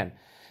wicked land.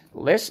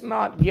 Let's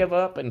not give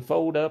up and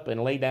fold up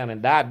and lay down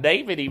and die.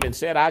 David even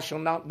said, I shall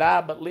not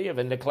die but live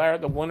and declare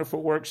the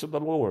wonderful works of the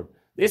Lord.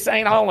 This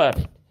ain't all of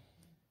it.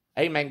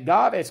 Amen.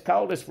 God has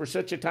called us for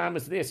such a time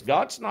as this.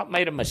 God's not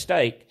made a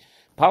mistake.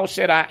 Paul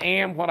said, I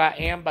am what I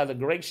am by the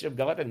grace of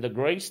God, and the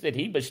grace that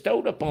he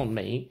bestowed upon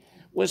me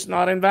was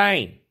not in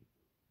vain.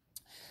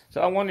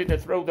 So I wanted to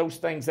throw those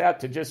things out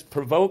to just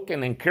provoke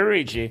and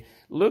encourage you.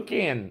 Look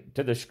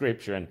into the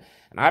Scripture. And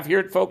I've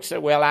heard folks say,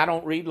 well, I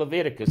don't read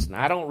Leviticus, and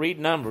I don't read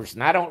Numbers,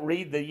 and I don't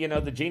read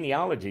the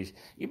genealogies.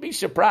 You'd be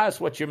surprised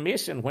what you're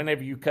missing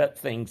whenever you cut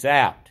things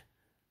out.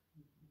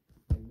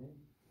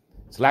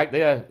 It's like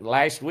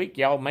last week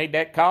y'all made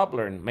that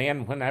cobbler, and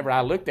man, whenever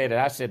I looked at it,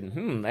 I said,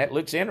 that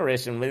looks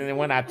interesting. And then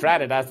when I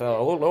tried it, I thought,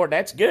 oh, Lord,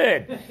 that's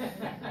good.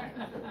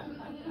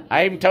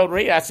 I even told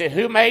Rita, I said,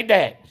 who made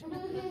that?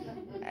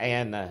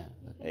 And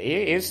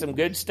it's some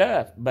good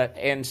stuff.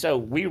 And so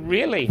we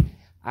really,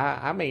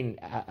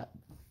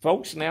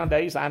 folks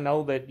nowadays, I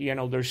know that,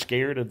 they're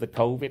scared of the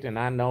COVID, and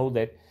I know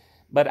that,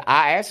 but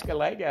I asked a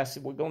lady, I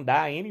said, we're going to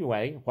die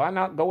anyway. Why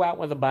not go out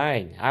with a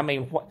bang?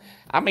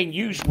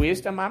 Use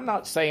wisdom. I'm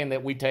not saying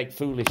that we take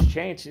foolish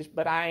chances,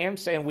 but I am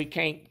saying we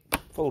can't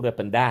fold up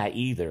and die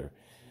either.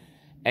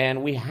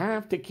 And we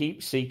have to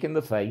keep seeking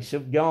the face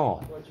of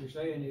God. What you're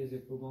saying is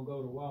if we're going to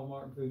go to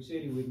Walmart and Food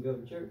City, we can go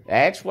to church.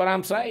 That's what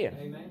I'm saying.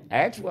 Amen.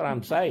 That's what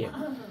I'm saying.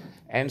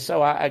 And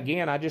so, I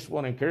just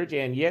want to encourage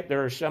you. And yet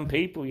there are some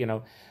people,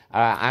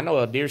 I know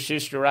a dear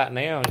sister right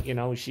now,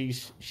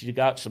 she's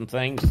got some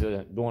things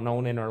going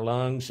on in her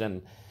lungs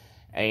and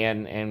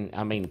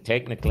I mean,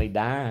 technically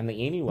dying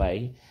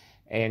anyway,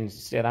 and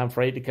said, I'm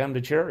afraid to come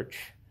to church.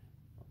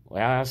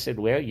 Well, I said,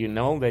 well,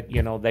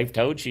 that, they've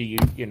told you,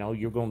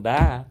 you're going to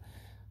die.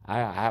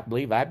 I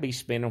believe I'd be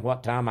spending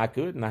what time I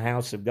could in the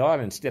house of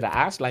God instead of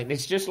isolating.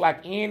 It's just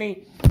like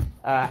any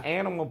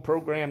animal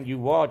program you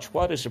watch.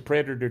 What does a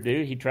predator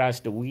do? He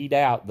tries to weed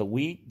out the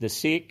weak, the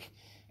sick,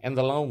 and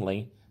the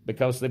lonely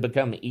because they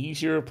become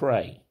easier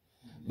prey.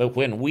 But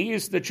when we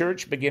as the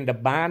church begin to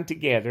bind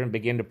together and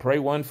begin to pray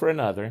one for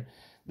another,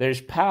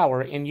 there's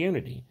power in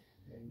unity.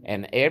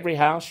 And every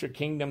house or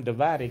kingdom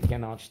divided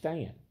cannot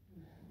stand.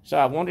 So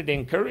I wanted to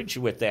encourage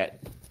you with that.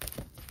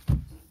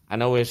 I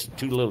know it's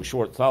 2 little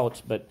short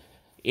thoughts, but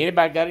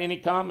anybody got any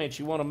comments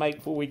you want to make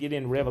before we get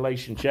into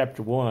Revelation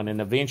chapter 1? And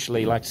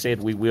eventually, like I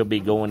said, we will be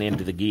going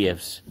into the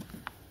gifts.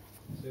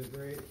 So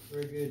very,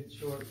 very good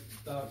short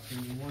thoughts.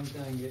 And one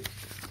thing that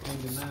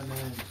came to my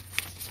mind,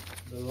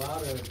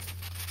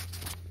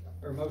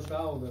 most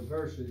all the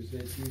verses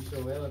that you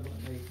so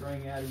eloquently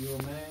bring out of your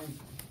mind,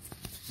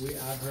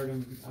 I've heard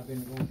them. I've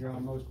been going here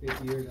almost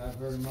 50 years. I've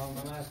heard them all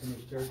my life in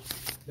this church.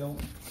 You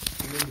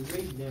need to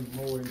read them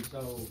more, and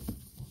so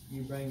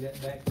you bring that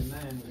back to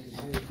mind. Which is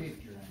a good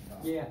picture.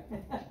 Yeah.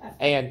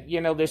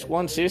 And this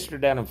one sister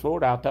down in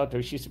Florida, I talked to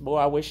her. She said, "Boy,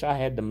 I wish I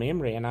had the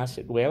memory." And I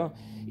said, "Well,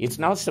 it's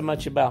not so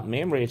much about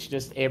memory. It's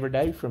just every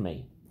day for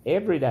me,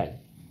 every day,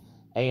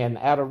 and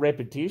out of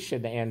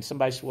repetition." And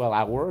somebody said, "Well,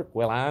 I work."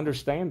 Well, I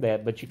understand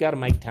that, but you got to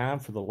make time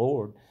for the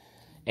Lord.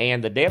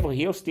 And the devil,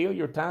 he'll steal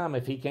your time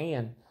if he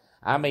can.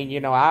 I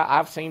mean,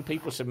 I've seen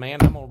people say, man,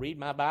 I'm going to read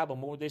my Bible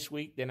more this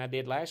week than I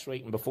did last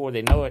week. And before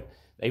they know it,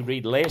 they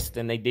read less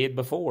than they did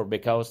before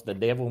because the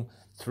devil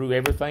threw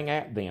everything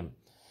at them.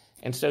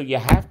 And so you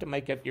have to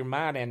make up your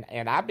mind.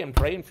 And I've been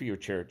praying for your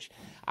church.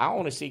 I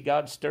want to see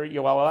God stir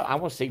you all up. I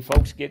want to see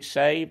folks get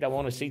saved. I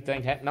want to see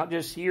things happen, not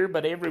just here,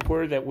 but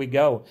everywhere that we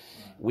go.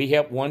 We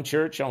help one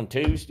church on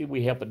Tuesday.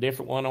 We help a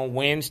different one on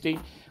Wednesday.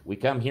 We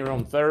come here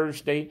on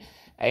Thursday.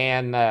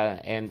 And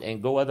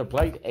go other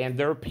places. And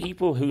there are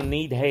people who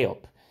need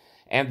help.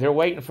 And they're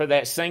waiting for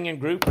that singing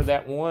group or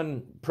that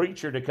one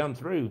preacher to come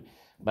through.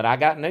 But I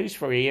got news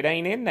for you. It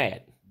ain't in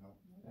that.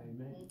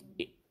 Amen.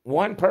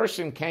 One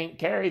person can't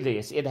carry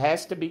this. It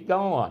has to be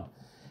gone.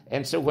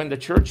 And so when the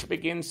church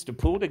begins to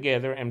pull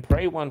together and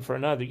pray one for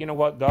another, you know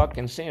what? God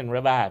can send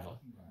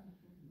revival.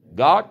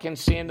 God can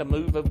send a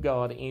move of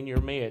God in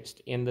your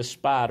midst in the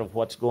spite of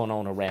what's going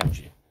on around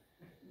you.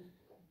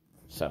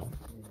 So...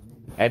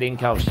 that didn't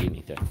cost you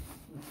anything.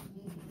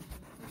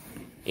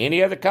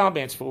 Any other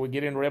comments before we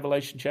get into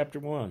Revelation chapter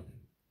 1?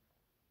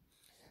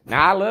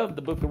 Now, I love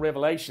the book of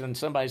Revelation, and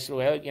somebody said,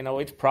 well,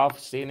 it's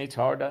prophecy and it's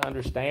hard to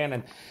understand.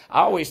 And I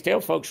always tell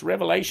folks,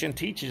 Revelation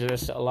teaches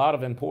us a lot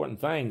of important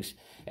things.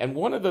 And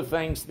one of the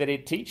things that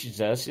it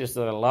teaches us is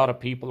that a lot of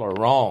people are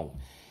wrong.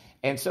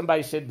 And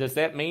somebody said, does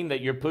that mean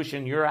that you're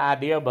pushing your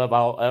idea above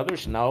all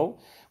others? No.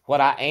 What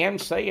I am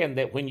saying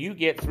that when you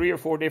get 3 or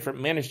 4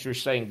 different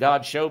ministers saying,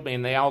 God showed me,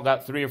 and they all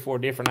got 3 or 4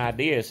 different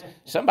ideas,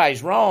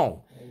 somebody's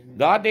wrong.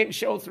 God didn't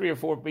show 3 or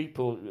 4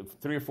 people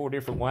 3 or 4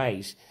 different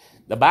ways.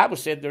 The Bible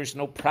said there's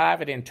no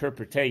private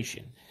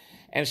interpretation.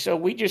 And so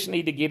we just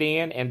need to get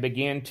in and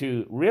begin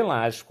to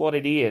realize what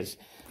it is.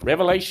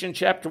 Revelation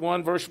chapter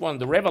 1, verse 1,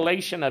 the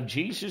revelation of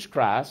Jesus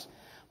Christ,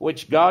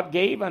 which God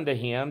gave unto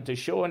him to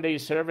show unto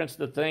his servants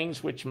the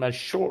things which must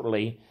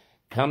shortly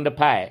come to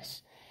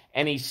pass.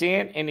 And he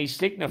sent and he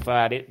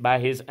signified it by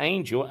his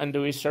angel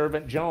unto his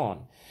servant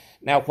John.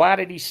 Now, why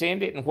did he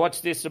send it and what's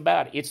this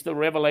about? It's the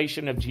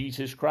revelation of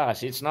Jesus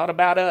Christ. It's not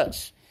about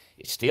us.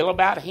 It's still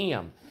about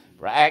him.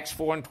 For Acts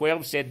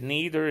 4:12 said,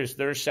 neither is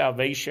there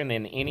salvation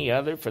in any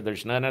other, for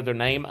there's none other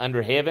name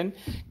under heaven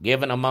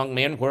given among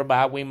men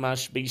whereby we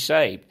must be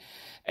saved.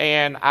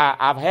 And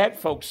I've had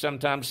folks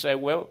sometimes say,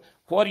 well,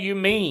 what do you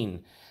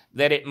mean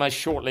that it must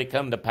shortly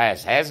come to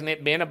pass? Hasn't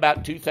it been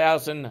about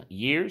 2,000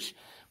 years?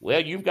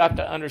 Well, you've got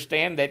to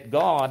understand that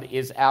God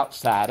is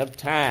outside of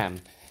time.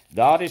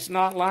 God is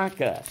not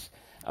like us.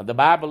 The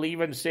Bible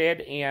even said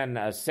in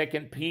 2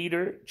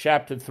 Peter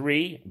chapter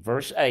 3,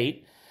 verse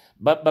 8,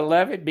 but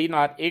beloved, be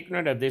not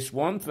ignorant of this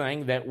one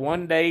thing, that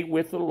one day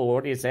with the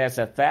Lord is as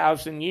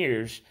 1,000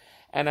 years,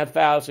 and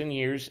 1,000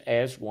 years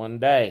as one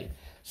day.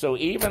 So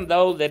even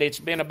though that it's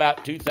been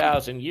about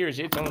 2,000 years,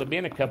 it's only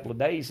been a couple of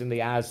days in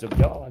the eyes of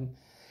God.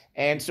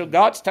 And so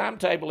God's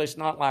timetable is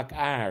not like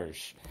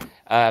ours.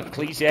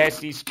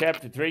 Ecclesiastes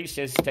chapter 3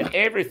 says, to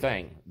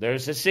everything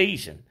there's a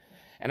season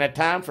and a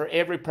time for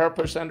every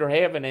purpose under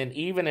heaven. And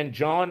even in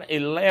John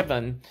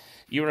 11,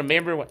 you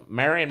remember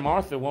Mary and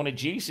Martha wanted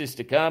Jesus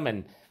to come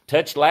and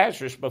touch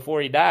Lazarus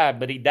before he died,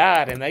 but he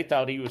died and they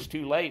thought he was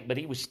too late, but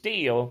he was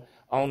still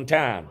on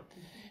time.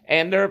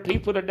 And there are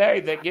people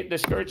today that get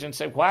discouraged and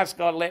say, why is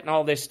God letting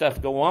all this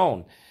stuff go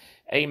on?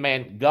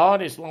 Amen.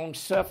 God is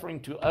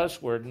long-suffering to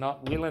usward,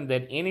 not willing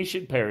that any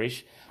should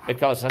perish,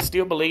 because I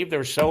still believe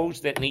there are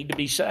souls that need to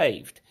be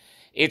saved.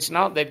 It's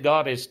not that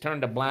God has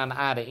turned a blind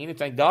eye to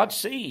anything. God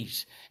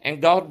sees,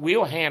 and God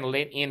will handle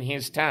it in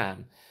His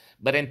time.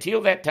 But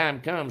until that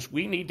time comes,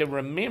 we need to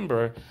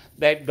remember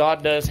that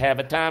God does have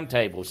a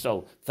timetable.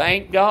 So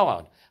thank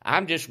God.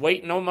 I'm just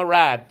waiting on my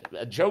ride.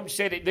 Job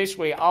said it this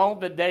way, all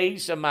the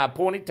days of my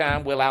appointed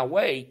time will I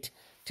wait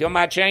till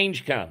my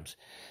change comes.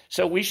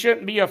 So we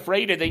shouldn't be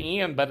afraid of the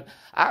end, but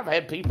I've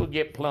had people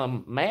get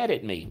plumb mad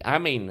at me. I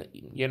mean,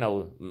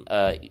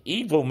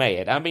 evil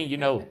mad. I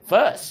mean,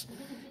 fuss.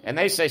 And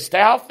they say,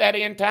 stay off that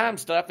end time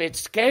stuff.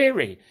 It's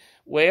scary.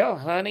 Well,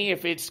 honey,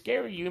 if it's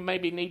scary, you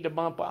maybe need to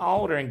bump an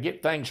altar and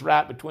get things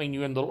right between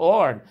you and the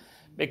Lord,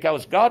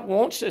 because God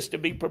wants us to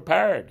be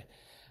prepared.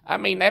 I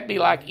mean, that'd be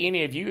like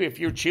any of you if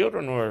your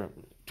children were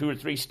 2 or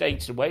 3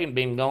 states away and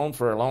been gone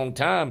for a long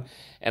time,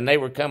 and they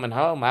were coming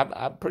home.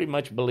 I pretty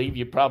much believe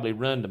you'd probably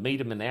run to meet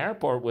them in the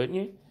airport, wouldn't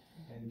you?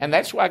 And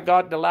that's why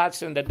God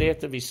delights in the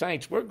death of His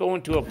saints. We're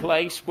going to a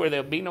place where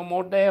there'll be no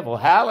more devil.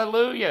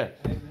 Hallelujah.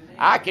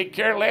 I could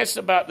care less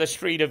about the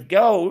street of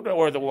gold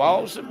or the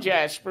walls of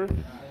jasper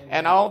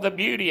and all the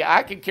beauty.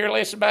 I could care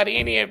less about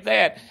any of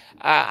that.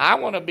 I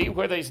want to be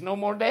where there's no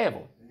more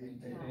devil.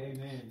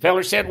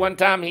 Feller said one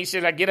time, he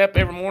said, I get up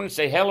every morning and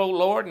say, hello,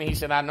 Lord. And he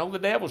said, I know the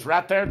devil's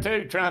right there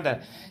too, trying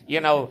to,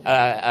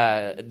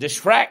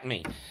 distract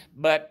me.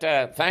 But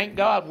thank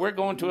God we're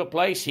going to a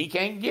place he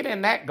can't get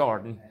in that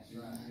garden.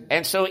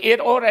 And so it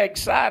ought to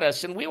excite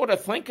us, and we ought to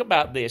think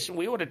about this, and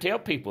we ought to tell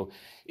people,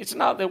 it's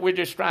not that we're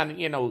just trying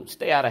to,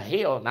 stay out of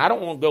hell. And I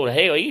don't want to go to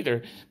hell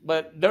either,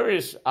 but there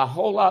is a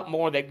whole lot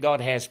more that God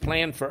has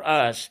planned for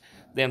us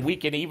than we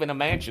can even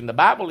imagine. The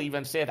Bible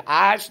even said,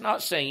 eyes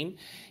not seen,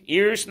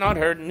 ears not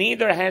heard,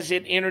 neither has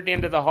it entered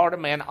into the heart of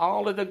man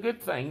all of the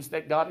good things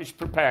that God has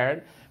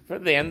prepared for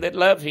them that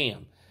love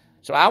Him.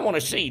 So I want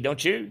to see,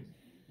 don't you?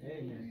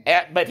 Amen.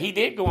 But He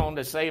did go on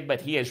to say,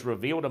 but He has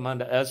revealed them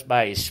unto us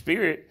by His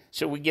Spirit,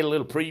 so we get a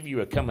little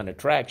preview of coming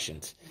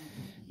attractions.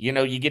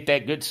 You get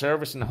that good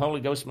service and the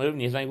Holy Ghost moving,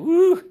 and you think,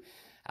 woo,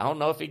 I don't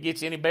know if it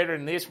gets any better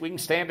than this. We can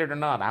stand it or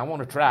not. I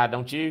want to try,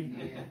 don't you?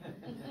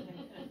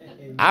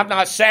 I'm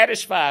not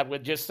satisfied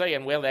with just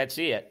saying, well, that's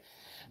it.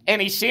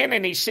 And He sent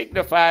and He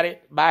signified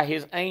it by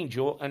His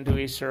angel unto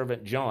His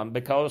servant John,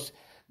 because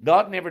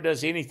God never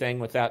does anything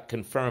without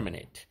confirming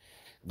it.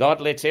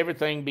 God lets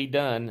everything be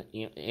done,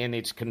 and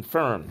it's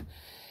confirmed.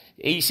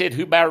 He said,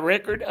 who by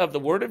record of the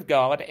word of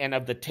God and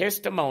of the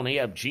testimony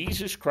of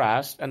Jesus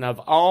Christ and of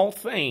all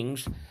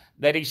things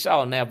that He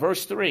saw. Now,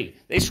 verse 3,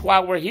 this is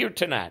why we're here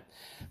tonight.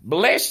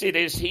 Blessed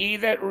is he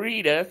that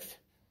readeth,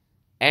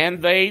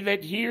 and they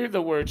that hear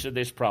the words of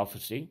this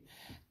prophecy,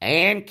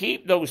 and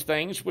keep those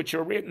things which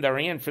are written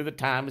therein, for the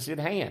time is at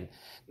hand.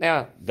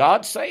 Now,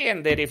 God's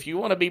saying that if you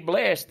want to be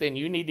blessed, then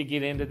you need to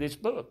get into this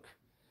book.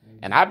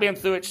 And I've been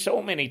through it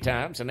so many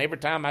times, and every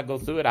time I go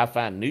through it, I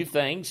find new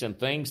things and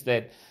things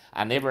that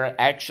I never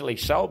actually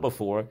saw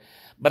before.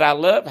 But I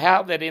love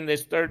how that in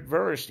this 3rd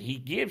verse, he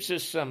gives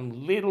us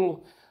some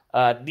little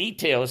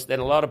details that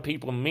a lot of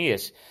people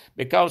miss.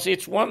 Because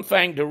it's one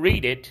thing to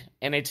read it,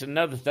 and it's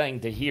another thing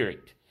to hear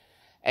it.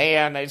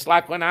 And it's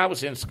like when I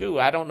was in school.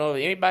 I don't know,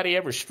 anybody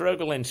ever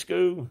struggle in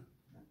school?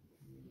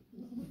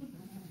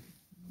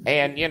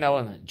 And,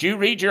 did you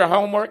read your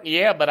homework?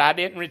 Yeah, but I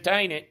didn't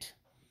retain it.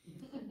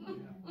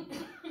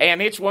 And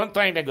it's one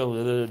thing to go,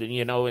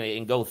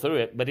 and go through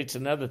it, but it's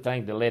another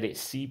thing to let it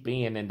seep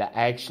in and to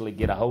actually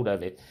get a hold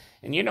of it.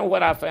 And you know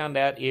what I found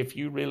out? If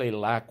you really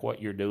like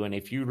what you're doing,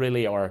 if you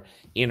really are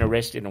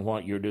interested in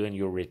what you're doing,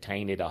 you'll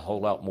retain it a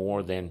whole lot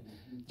more than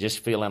just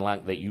feeling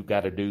like that you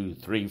got to do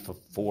 3,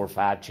 4,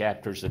 5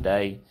 chapters a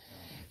day.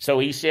 So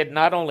he said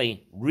not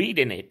only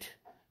reading it,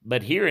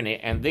 but hearing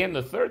it. And then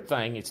the 3rd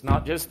thing, it's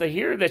not just the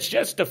hearer that's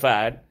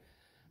justified,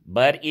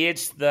 but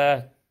it's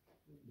the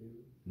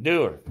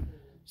doer.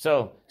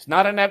 So it's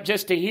not enough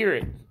just to hear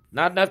it,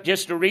 not enough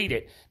just to read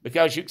it,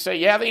 because you can say,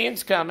 yeah, the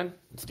end's coming,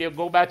 and still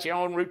go about your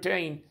own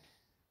routine.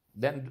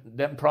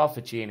 Doesn't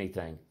profit you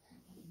anything.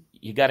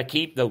 You got to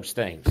keep those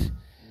things.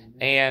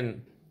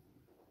 And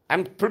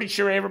I'm pretty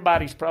sure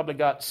everybody's probably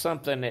got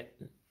something at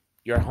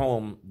your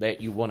home that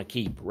you want to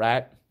keep,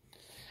 right?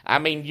 I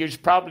mean,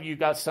 you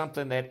got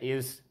something that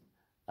is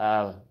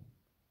a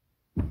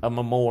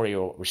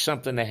memorial or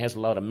something that has a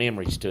lot of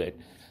memories to it.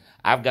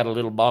 I've got a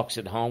little box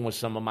at home with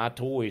some of my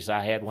toys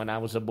I had when I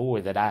was a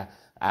boy that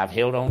I've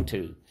held on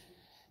to.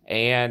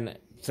 And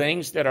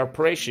things that are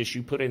precious,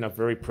 you put in a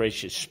very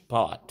precious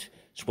spot.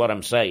 That's what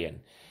I'm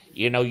saying.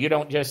 You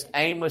don't just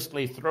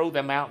aimlessly throw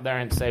them out there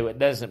and say, well, it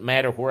doesn't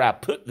matter where I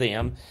put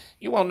them.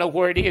 You want to know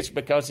where it is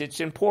because it's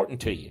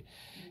important to you.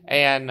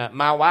 And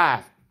my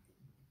wife,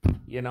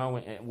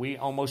 we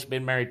almost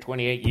been married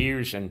 28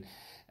 years, and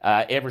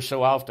ever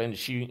so often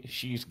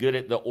she's good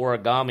at the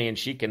origami, and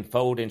she can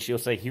fold, and she'll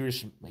say,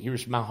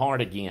 here's my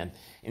heart again,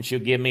 and she'll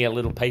give me a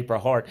little paper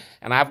heart.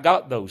 And I've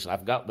got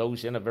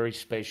those in a very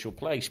special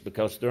place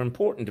because they're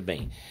important to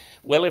me.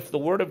 Well, if the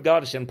Word of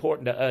God is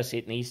important to us,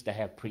 it needs to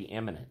have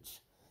preeminence.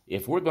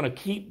 If we're going to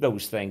keep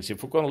those things,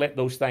 if we're going to let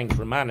those things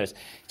remind us,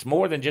 it's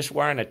more than just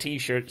wearing a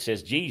T-shirt that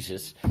says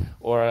Jesus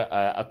or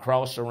a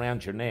cross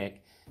around your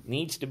neck.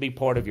 needs to be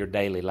part of your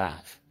daily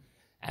life.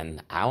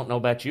 And I don't know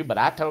about you, but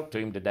I talked to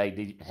him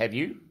today. Have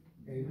you?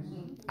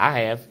 I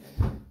have.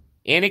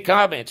 Any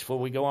comments before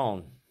we go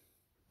on?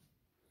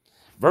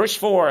 Verse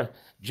 4,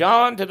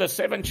 John to the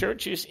 7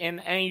 churches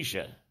in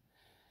Asia.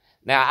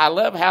 Now, I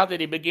love how that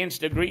he begins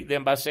to greet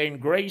them by saying,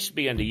 grace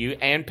be unto you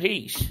and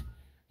peace.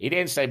 He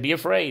didn't say, be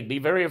afraid, be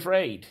very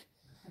afraid.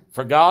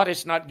 For God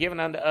has not given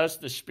unto us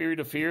the spirit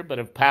of fear, but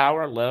of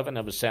power, love, and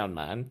of a sound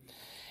mind.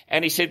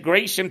 And he said,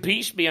 grace and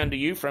peace be unto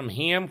you from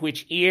him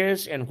which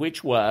is and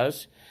which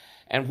was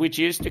and which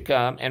is to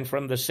come, and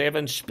from the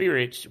 7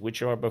 spirits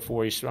which are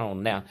before his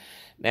throne. Now,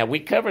 we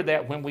covered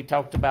that when we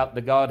talked about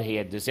the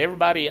Godhead. Does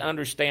everybody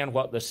understand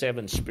what the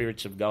 7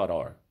 spirits of God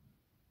are?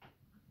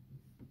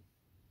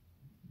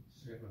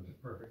 7's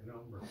a perfect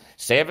number.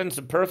 7's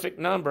a perfect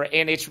number,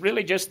 and it's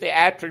really just the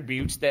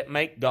attributes that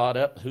make God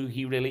up who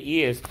he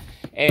really is.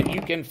 And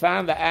you can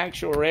find the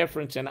actual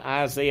reference in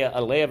Isaiah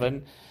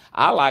 11.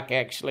 I like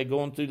actually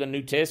going through the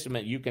New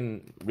Testament. You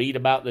can read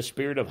about the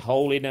spirit of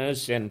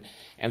holiness and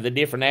the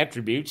different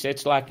attributes.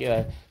 It's like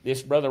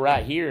this brother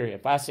right here.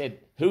 If I said,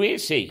 who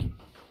is he?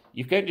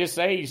 You couldn't just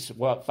say he's,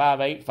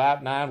 5'8",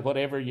 5'9",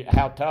 whatever,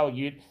 how tall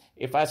you.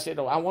 If I said,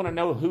 I want to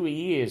know who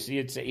he is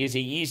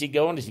he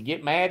easygoing? Does he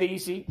get mad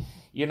easy?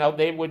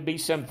 There would be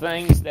some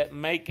things that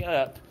make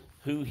up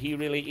who he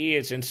really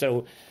is. And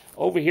so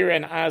over here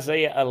in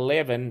Isaiah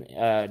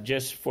 11,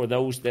 just for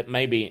those that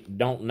maybe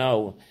don't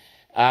know,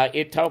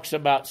 it talks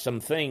about some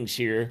things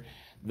here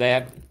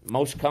that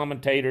most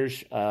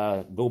commentators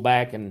go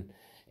back and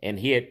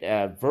hit.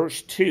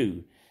 Verse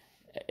 2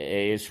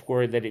 is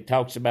where that it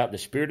talks about the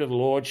Spirit of the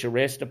Lord shall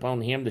rest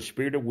upon him, the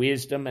Spirit of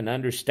wisdom and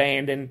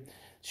understanding,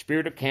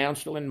 Spirit of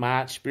counsel and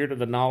might, Spirit of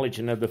the knowledge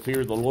and of the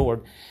fear of the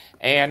Lord.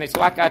 And it's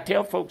like I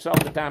tell folks all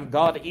the time,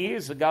 God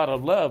is a God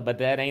of love, but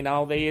that ain't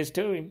all there is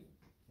to him.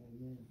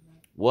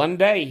 One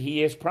day he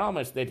has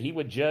promised that he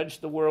would judge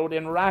the world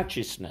in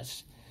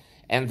righteousness.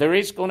 And there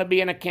is going to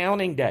be an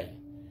accounting day.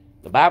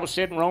 The Bible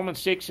said in Romans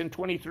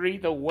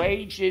 6:23, the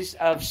wages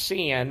of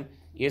sin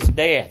is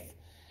death.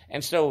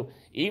 And so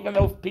even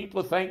though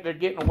people think they're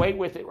getting away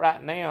with it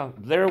right now,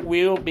 there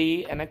will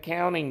be an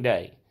accounting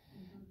day.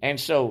 And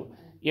so,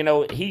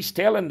 he's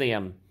telling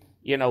them,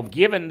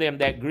 giving them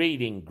that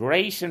greeting,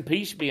 grace and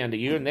peace be unto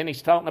you. And then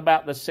he's talking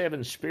about the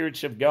 7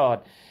 spirits of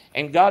God.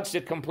 And God's the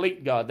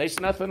complete God. There's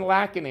nothing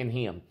lacking in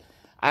him.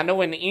 I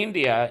know in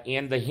India,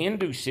 in the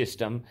Hindu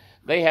system,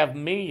 they have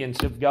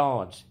millions of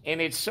gods.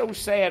 And it's so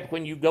sad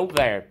when you go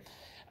there.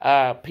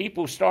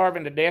 People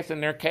starving to death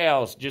and their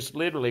cows just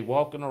literally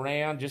walking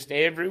around just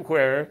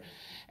everywhere.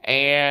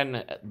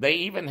 And they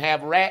even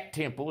have rat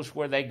temples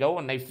where they go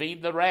and they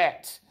feed the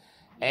rats.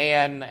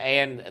 And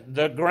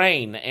the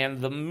grain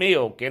and the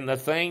milk and the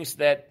things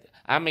that,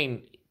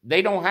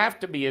 they don't have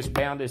to be as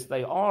bound as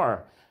they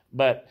are.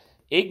 But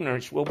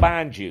ignorance will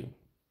bind you.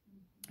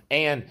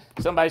 And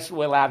somebody said,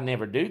 well, I'd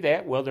never do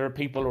that. Well, there are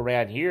people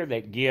around here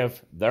that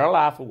give their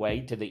life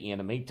away to the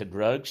enemy, to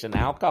drugs and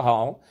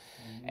alcohol,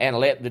 and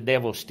let the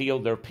devil steal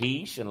their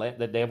peace and let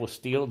the devil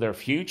steal their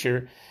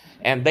future.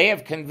 And they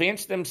have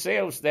convinced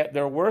themselves that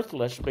they're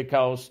worthless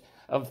because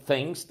of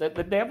things that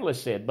the devil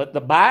has said. But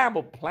the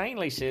Bible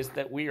plainly says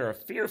that we are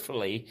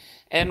fearfully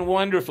and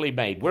wonderfully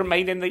made. We're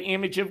made in the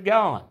image of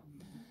God.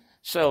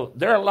 So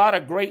there are a lot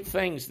of great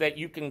things that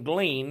you can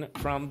glean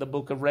from the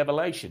book of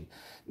Revelation.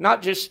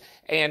 Not just,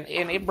 and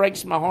it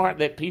breaks my heart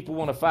that people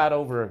want to fight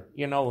over,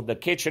 the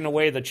kitchen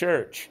away of the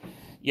church,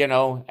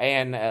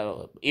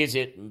 and is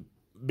it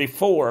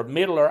before,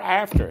 middle, or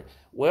after?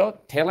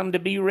 Well, tell them to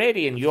be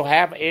ready, and you'll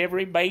have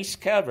every base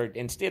covered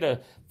instead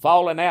of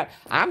falling out.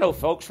 I know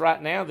folks right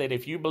now that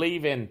if you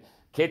believe in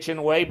kitchen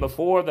away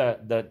before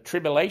the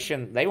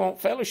tribulation, they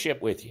won't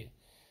fellowship with you.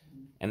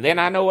 And then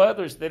I know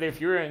others that if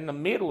you're in the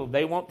middle,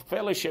 they won't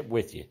fellowship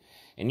with you.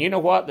 And you know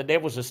what? The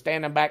devil's just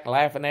standing back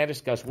laughing at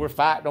us because we're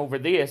fighting over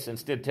this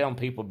instead of telling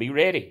people, be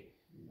ready.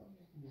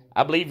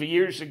 I believe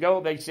years ago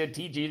they said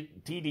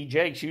T.D.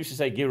 Jakes used to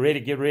say, get ready,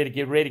 get ready,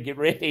 get ready, get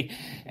ready.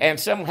 And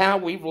somehow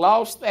we've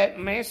lost that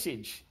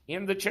message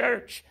in the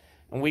church.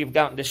 And we've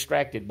gotten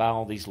distracted by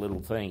all these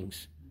little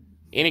things.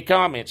 Any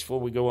comments before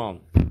we go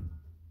on?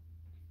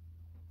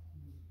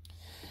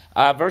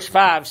 Verse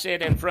 5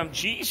 said, and from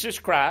Jesus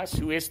Christ,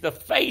 who is the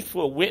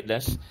faithful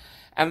witness,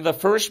 and the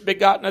first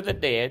begotten of the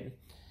dead,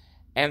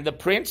 and the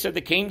prince of the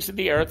kings of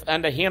the earth,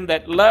 unto him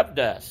that loved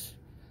us,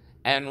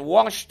 and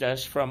washed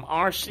us from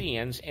our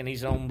sins in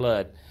his own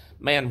blood.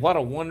 Man, what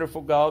a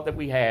wonderful God that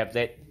we have,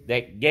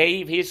 that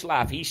gave his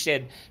life. He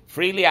said,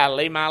 freely I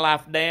lay my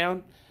life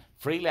down,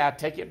 freely I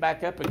take it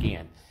back up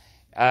again.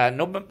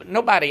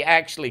 Nobody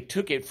actually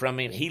took it from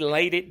him. He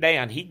laid it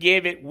down. He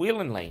gave it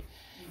willingly.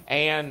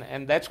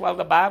 And that's why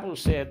the Bible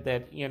said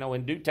that,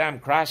 in due time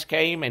Christ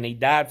came and he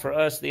died for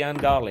us, the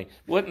ungodly.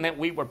 Wasn't that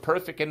we were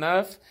perfect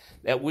enough,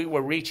 that we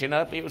were reaching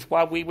up? It was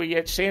while we were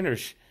yet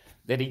sinners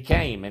that he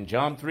came. In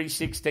John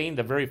 3:16,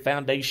 the very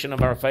foundation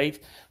of our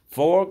faith,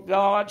 for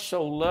God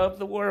so loved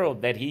the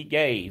world that he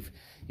gave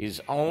his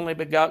only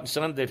begotten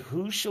Son, that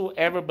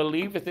whosoever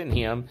believeth in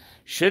him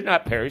should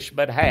not perish,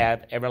 but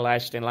have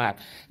everlasting life.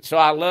 So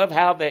I love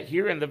how that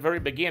here in the very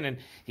beginning,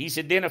 he's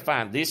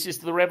identifying this is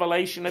the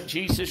revelation of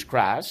Jesus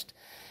Christ,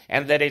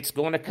 and that it's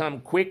going to come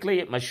quickly,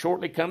 it must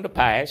shortly come to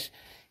pass.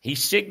 He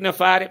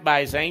signified it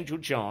by his angel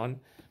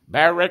John,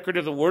 bear record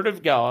of the Word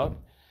of God,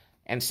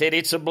 and said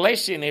it's a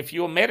blessing if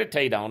you'll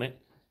meditate on it.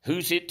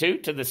 Who's it to?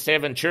 To the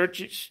 7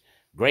 churches.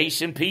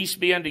 Grace and peace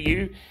be unto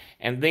you.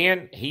 And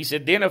then he's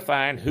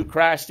identifying who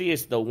Christ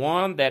is, the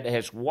one that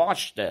has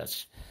washed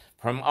us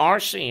from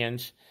our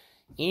sins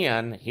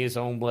in his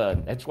own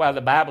blood. That's why the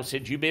Bible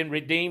said you've been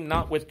redeemed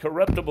not with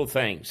corruptible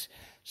things,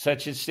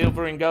 such as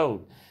silver and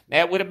gold.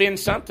 Now, it would have been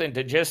something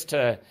to just,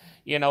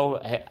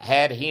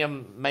 had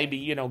him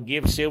maybe,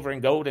 give silver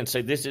and gold and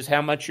say, this is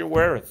how much you're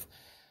worth.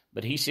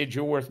 But he said,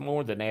 you're worth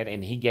more than that,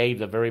 and he gave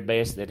the very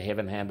best that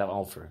heaven had to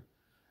offer.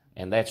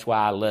 And that's why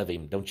I love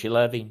him. Don't you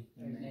love him?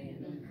 Amen.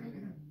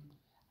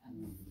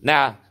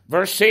 Now,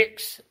 verse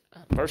 6,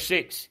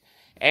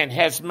 and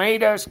has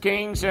made us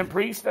kings and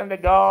priests unto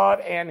God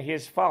and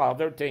his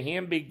Father. To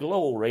him be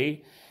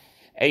glory.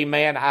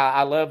 Amen.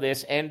 I love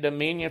this. And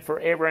dominion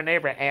forever and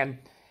ever. And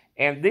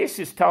this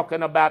is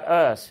talking about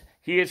us.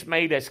 He has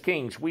made us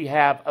kings. We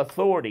have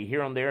authority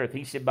here on the earth.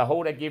 He said,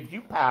 behold, I give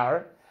you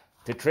power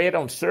to tread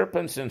on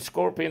serpents and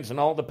scorpions and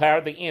all the power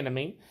of the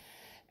enemy.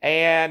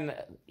 And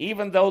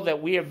even though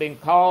that we have been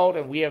called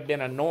and we have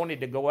been anointed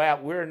to go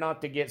out, we're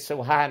not to get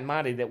so high and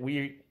mighty that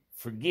we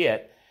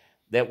forget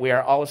that we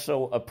are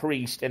also a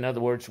priest. In other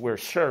words, we're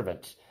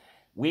servants.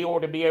 We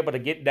ought to be able to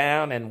get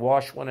down and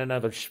wash one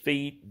another's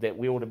feet, that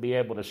we ought to be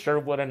able to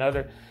serve one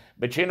another.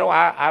 But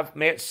I've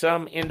met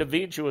some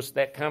individuals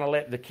that kind of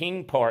let the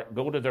king part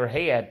go to their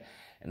head,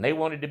 and they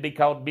wanted to be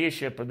called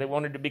bishop, or they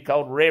wanted to be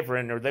called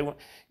reverend, or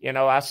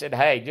I said,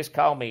 hey, just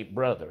call me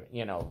brother,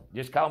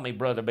 just call me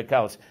brother,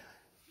 because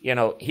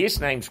his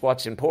name's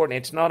what's important.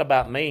 It's not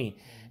about me.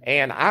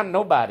 And I'm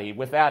nobody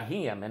without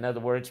him. In other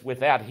words,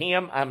 without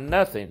him, I'm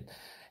nothing.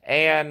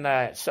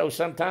 And so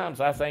sometimes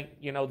I think,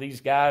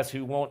 these guys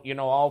who want,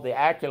 all the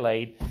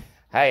accolade,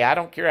 hey, I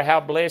don't care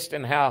how blessed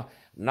and how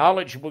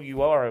knowledgeable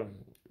you are.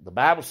 The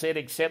Bible said,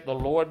 except the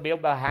Lord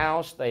build the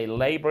house, they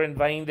labor in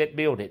vain that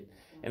build it.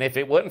 And if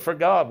it wasn't for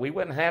God, we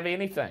wouldn't have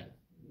anything.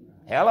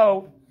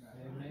 Hello.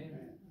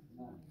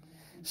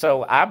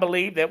 So I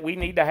believe that we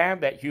need to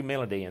have that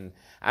humility. And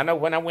I know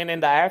when I went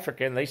into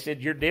Africa and they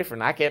said, you're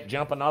different, I kept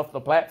jumping off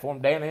the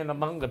platform down in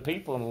among the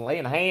people and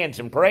laying hands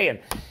and praying.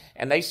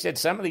 And they said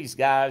some of these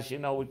guys,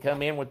 would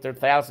come in with their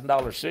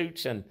 $1,000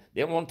 suits and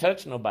didn't want to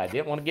touch nobody,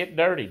 didn't want to get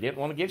dirty, didn't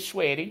want to get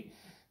sweaty,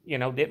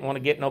 didn't want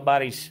to get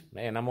nobody's,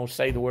 and I'm going to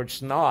say the word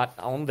snot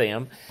on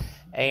them.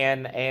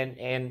 And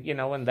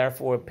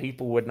therefore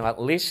people would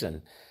not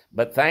listen.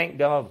 But thank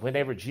God,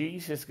 whenever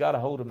Jesus got a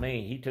hold of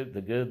me, he took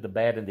the good, the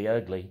bad, and the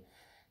ugly,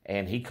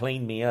 and he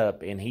cleaned me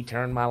up, and he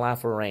turned my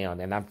life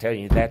around. And I'm telling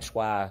you, that's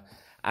why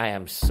I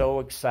am so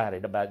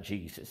excited about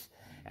Jesus.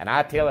 And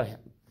I tell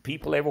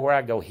people everywhere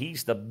I go,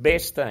 he's the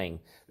best thing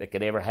that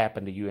could ever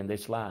happen to you in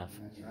this life.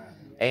 Right.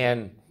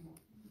 And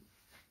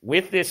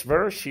with this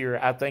verse here,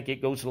 I think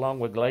it goes along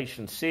with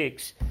Galatians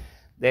 6,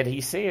 that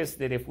he says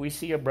that if we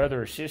see a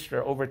brother or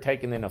sister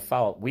overtaken in a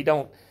fault, we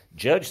don't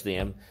judge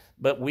them,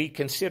 but we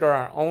consider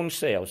our own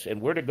selves.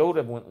 And we're to go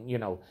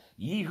to,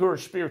 ye who are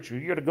spiritual,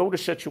 you're to go to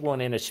such a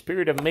one in a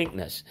spirit of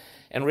meekness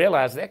and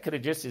realize that could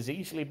have just as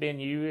easily been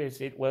you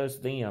as it was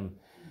them.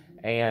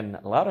 And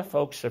a lot of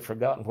folks have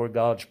forgotten where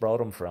God's brought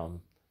them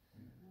from.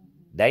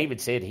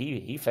 David said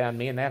he found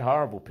me in that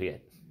horrible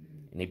pit.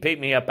 And he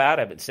picked me up out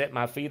of it, set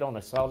my feet on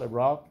a solid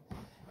rock,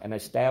 and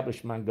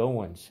established my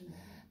goings.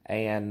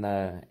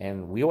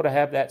 And we ought to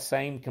have that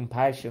same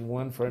compassion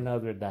one for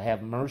another, to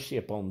have mercy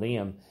upon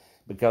them.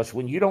 Because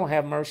when you don't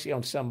have mercy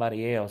on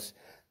somebody else,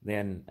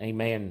 then,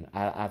 amen,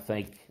 I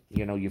think,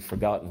 you've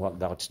forgotten what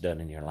God's done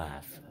in your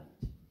life.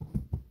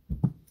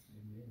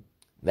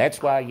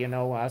 That's why,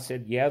 I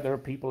said, yeah, there are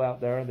people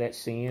out there that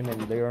sin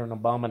and they're an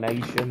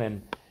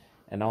abomination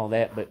and all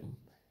that. But,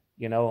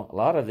 a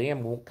lot of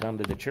them won't come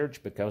to the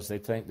church because they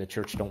think the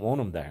church don't want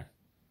them there.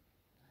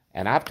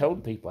 And I've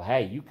told people,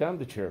 hey, you come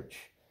to church.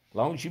 As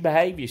long as you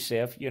behave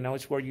yourself,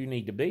 it's where you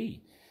need to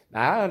be.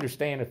 Now, I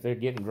understand if they're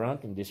getting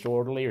drunk and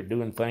disorderly or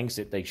doing things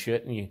that they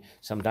shouldn't, you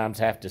sometimes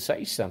have to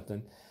say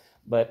something.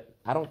 But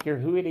I don't care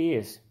who it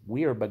is.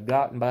 We are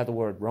begotten by the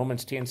word.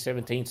 Romans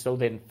 10:17. So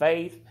then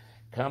faith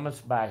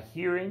cometh by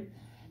hearing,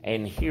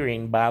 and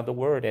hearing by the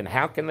word. And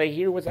how can they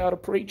hear without a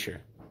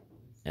preacher?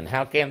 And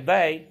how can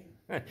they,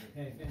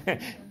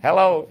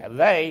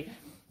 they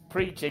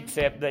preach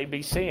except they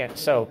be sent?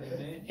 So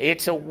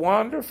it's a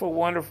wonderful,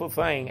 wonderful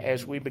thing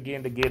as we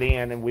begin to get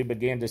in and we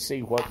begin to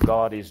see what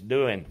God is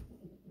doing.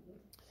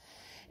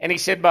 And he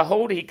said,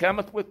 behold, he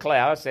cometh with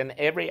clouds, and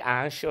every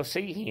eye shall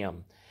see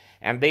him.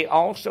 And they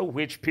also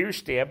which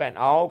pierced him, and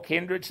all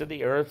kindreds of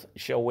the earth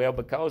shall wail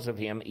because of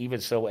him,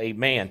 even so,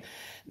 amen.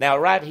 Now,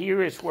 right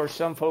here is where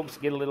some folks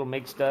get a little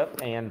mixed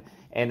up, and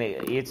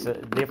it's a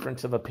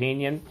difference of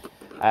opinion.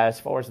 As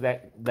far as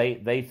that,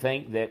 they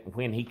think that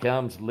when he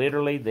comes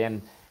literally,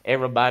 then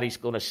everybody's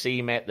going to see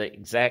him at the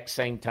exact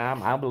same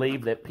time. I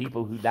believe that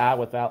people who die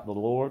without the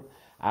Lord,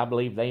 I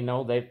believe they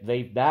know that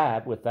they've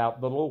died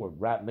without the Lord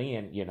right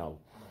then, you know.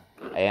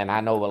 And I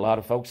know a lot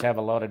of folks have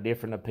a lot of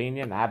different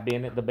opinion. I've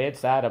been at the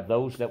bedside of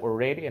those that were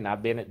ready, and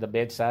I've been at the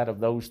bedside of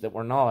those that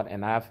were not.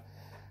 And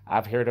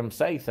I've heard them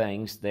say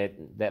things that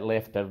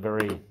left a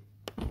very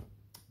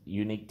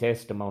unique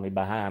testimony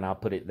behind. I'll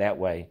put it that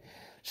way.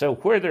 So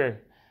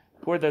whether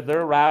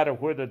they're right or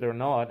whether they're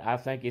not, I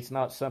think it's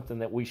not something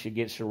that we should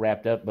get so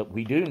wrapped up. But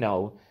we do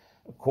know,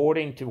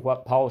 according to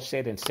what Paul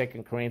said in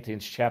 2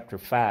 Corinthians chapter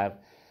 5,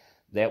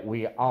 that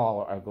we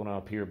all are going to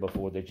appear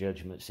before the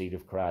judgment seat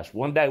of Christ.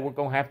 One day we're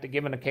going to have to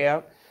give an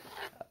account.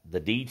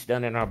 The deeds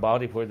done in our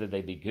body, whether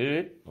they be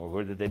good or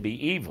whether they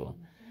be evil.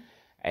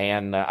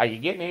 And are you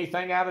getting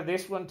anything out of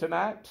this one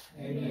tonight?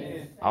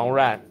 Amen. All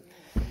right.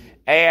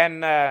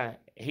 And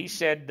he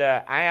said,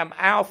 I am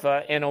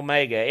Alpha and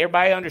Omega.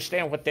 Everybody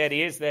understand what that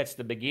is? That's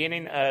the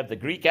beginning of the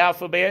Greek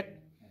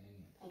alphabet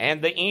and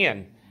the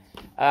end.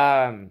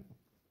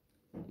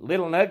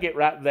 Little nugget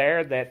right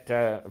there that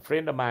a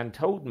friend of mine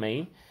told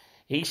me.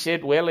 He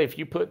said, well, if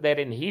you put that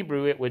in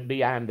Hebrew, it would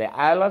be I'm the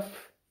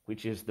Aleph,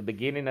 which is the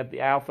beginning of the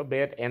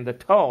alphabet, and the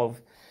Tov.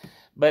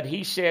 But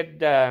he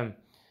said,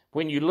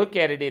 when you look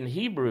at it in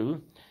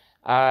Hebrew,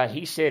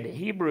 he said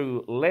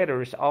Hebrew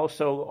letters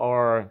also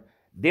are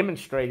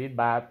demonstrated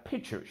by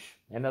pictures.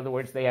 In other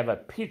words, they have a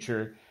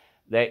picture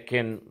that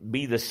can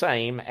be the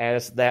same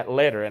as that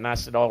letter. And I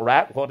said, all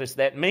right, what does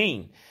that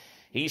mean?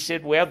 He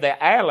said, well, the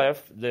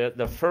Aleph,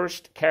 the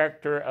first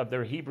character of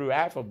their Hebrew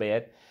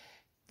alphabet,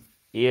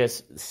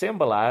 is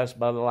symbolized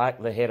by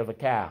the head of a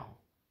cow.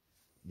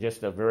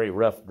 Just a very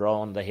rough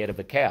drawing, the head of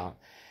a cow.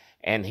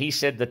 And he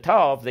said the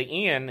Tav,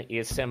 the N,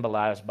 is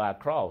symbolized by a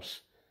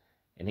cross.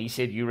 And he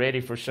said, you ready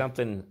for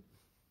something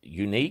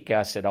unique?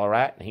 I said, all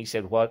right. And he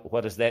said,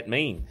 what does that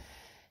mean?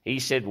 He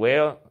said,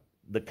 well,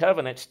 the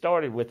covenant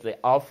started with the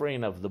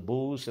offering of the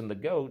bulls and the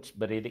goats,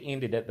 but it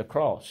ended at the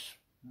cross.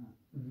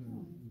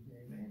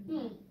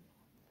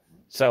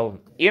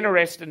 So,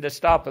 interesting to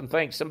stop and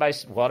think. Somebody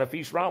said, what if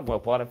he's wrong? Well,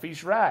 what if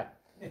he's right?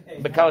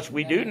 Because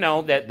we do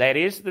know that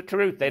is the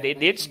truth, that it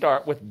did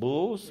start with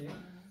bulls.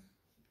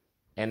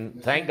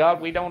 And thank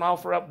God we don't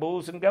offer up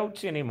bulls and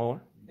goats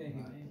anymore.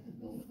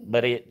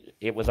 But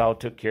it was all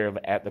took care of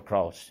at the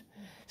cross.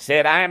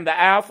 Said, I am the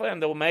Alpha and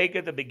the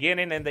Omega, the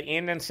beginning and the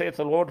ending, saith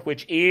the Lord,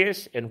 which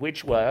is and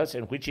which was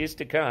and which is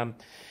to come.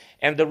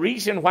 And the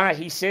reason why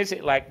he says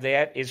it like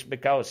that is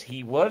because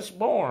he was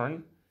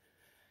born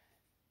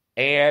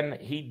and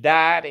he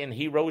died and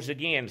he rose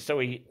again.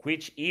 So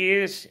which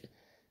is,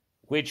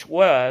 which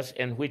was,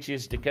 and which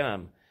is to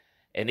come.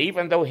 And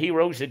even though he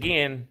rose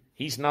again,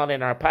 he's not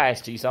in our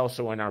past, he's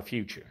also in our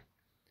future.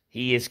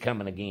 He is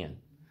coming again.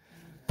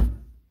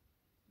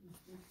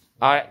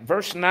 All right,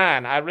 verse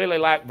 9. I really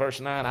like verse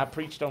 9. I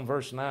preached on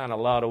verse 9 a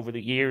lot over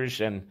the years,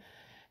 and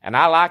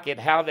I like it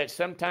how that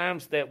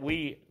sometimes that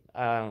we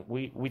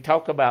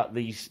talk about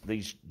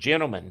these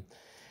gentlemen.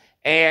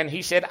 And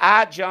he said,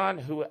 I, John,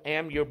 who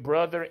am your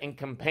brother and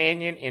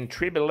companion in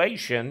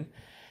tribulation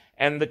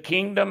and the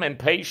kingdom and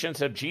patience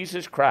of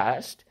Jesus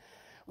Christ,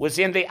 was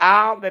in the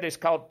isle that is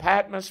called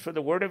Patmos for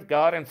the word of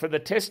God and for the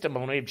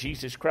testimony of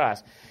Jesus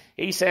Christ.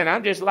 He said,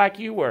 I'm just like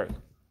you were.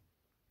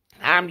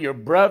 I'm your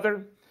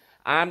brother.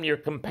 I'm your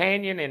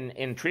companion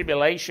in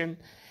tribulation.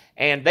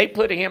 And they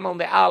put him on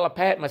the Isle of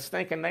Patmos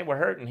thinking they were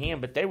hurting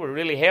him, but they were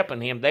really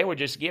helping him. They were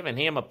just giving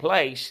him a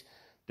place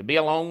to be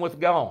alone with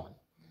God.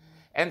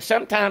 And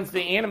sometimes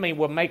the enemy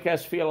will make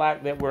us feel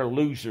like that we're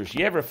losers.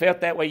 You ever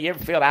felt that way? You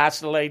ever felt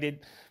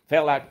isolated?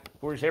 Felt like,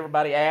 where's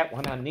everybody at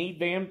when I need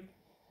them?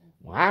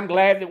 Well, I'm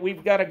glad that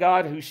we've got a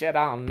God who said,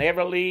 I'll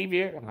never leave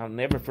you, and I'll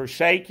never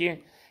forsake you.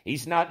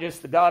 He's not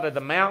just the God of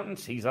the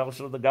mountains, he's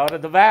also the God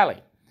of the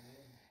valley.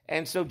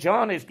 And so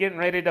John is getting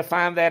ready to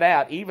find that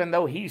out, even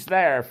though he's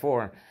there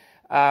for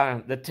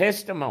the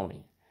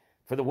testimony,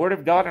 for the word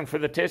of God and for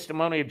the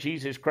testimony of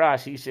Jesus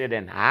Christ. He said,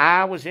 and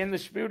I was in the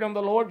Spirit on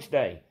the Lord's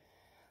day.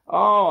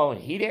 Oh,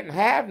 he didn't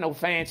have no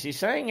fancy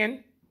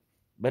singing,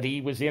 but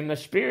he was in the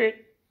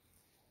Spirit.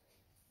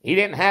 He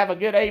didn't have a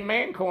good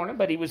amen corner,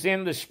 but he was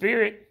in the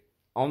Spirit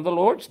on the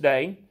Lord's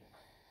day.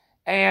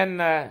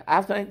 And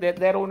I think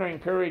that ought to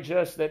encourage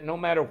us that no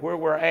matter where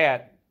we're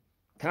at,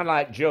 kind of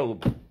like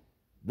Job,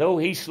 though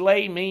he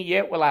slay me,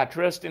 yet will I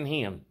trust in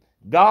him.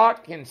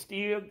 God can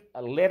still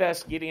let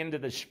us get into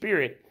the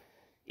Spirit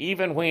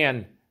even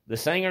when the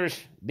singers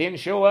didn't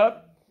show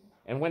up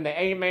and when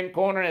the amen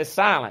corner is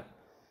silent.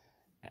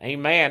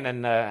 Amen.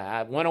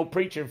 And one old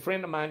preacher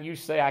friend of mine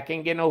used to say, I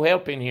can't get no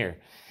help in here.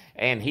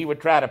 And he would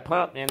try to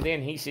pump me, and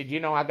then he said,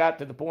 I got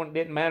to the point it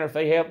didn't matter if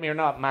they helped me or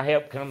not. My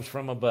help comes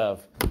from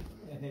above.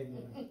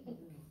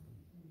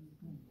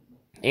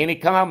 Any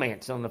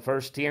comments on the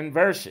first 10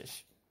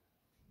 verses?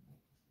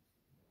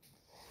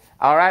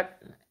 All right.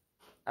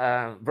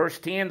 Verse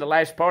 10, the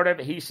last part of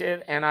it, he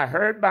said, and I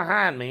heard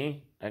behind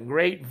me a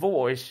great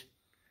voice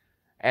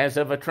as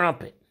of a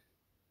trumpet,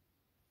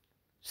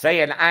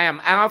 saying, I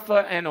am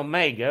Alpha and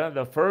Omega,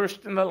 the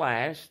first and the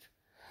last.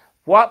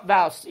 What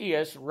thou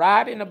seest,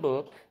 write in a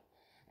book,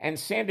 and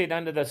send it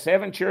unto the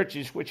 7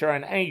 churches which are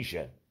in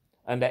Asia,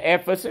 unto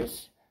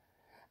Ephesus,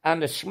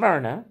 unto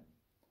Smyrna,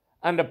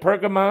 unto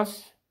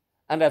Pergamos,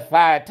 unto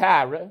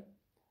Thyatira,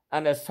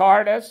 unto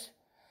Sardis,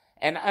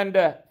 and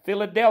unto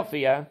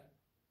Philadelphia,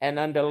 and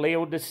unto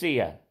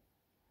Laodicea.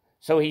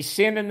 So he's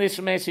sending this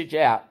message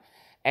out.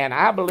 And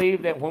I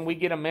believe that when we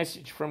get a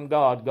message from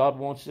God, God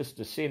wants us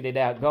to send it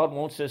out. God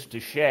wants us to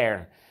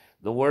share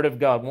the Word of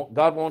God.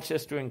 God wants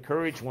us to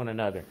encourage one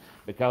another,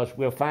 because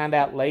we'll find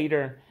out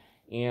later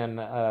in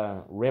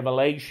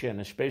Revelation,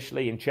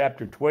 especially in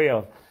chapter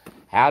 12,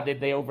 how did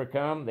they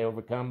overcome? They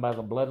overcome by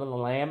the blood of the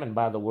Lamb and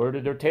by the word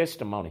of their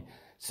testimony.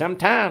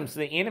 Sometimes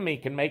the enemy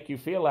can make you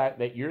feel like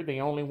that you're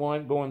the only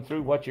one going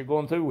through what you're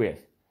going through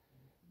with.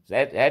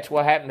 That's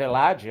what happened to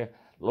Elijah.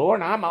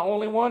 Lord, I'm the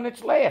only one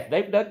that's left.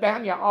 They've dug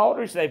down your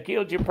altars, they've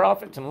killed your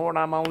prophets, and Lord,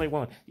 I'm the only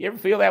one. You ever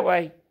feel that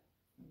way?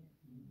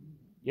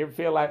 You ever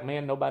feel like,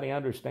 man, nobody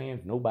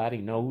understands, nobody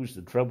knows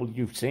the trouble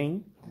you've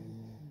seen?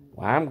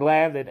 Well, I'm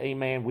glad that,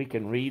 amen, we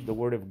can read the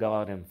Word of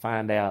God and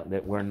find out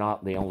that we're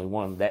not the only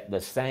one, that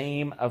the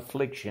same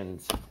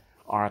afflictions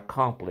are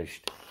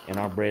accomplished in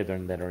our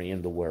brethren that are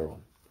in the world.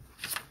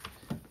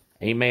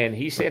 Amen.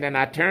 He said, and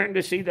I turned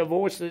to see the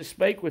voice that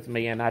spake with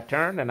me, and I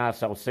turned, and I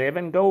saw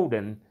 7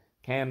 golden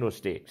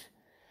candlesticks.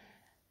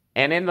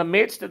 And in the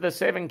midst of the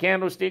 7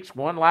 candlesticks,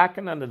 one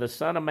likened unto the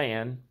Son of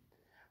Man,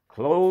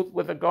 clothed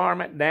with a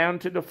garment down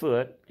to the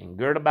foot, and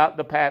girt about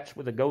the paps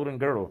with a golden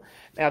girdle.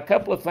 Now, a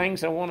couple of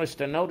things I want us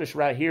to notice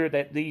right here,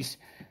 that these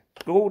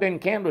golden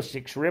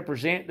candlesticks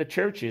represent the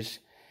churches.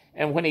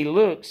 And when he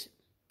looks,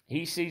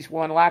 he sees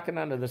one likened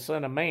unto the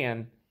Son of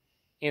Man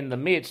in the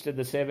midst of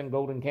the 7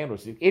 golden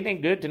candlesticks. Isn't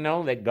it good to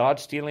know that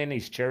God's still in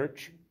his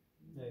church?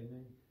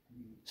 Amen.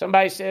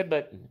 Somebody said,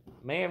 but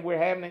man, we're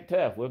having it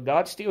tough. Well,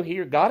 God's still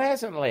here. God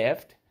hasn't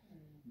left.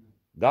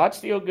 God's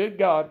still good.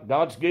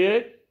 God's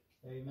good.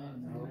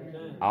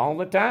 Amen. All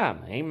the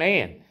time.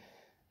 Amen.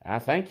 I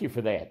thank you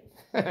for that.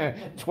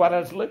 That's what I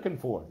was looking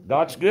for.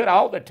 God's good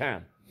all the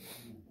time.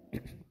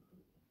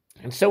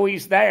 And so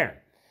he's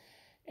there.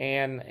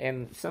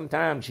 And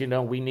sometimes,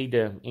 we need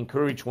to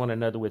encourage one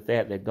another with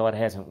that God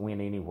hasn't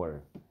went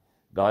anywhere.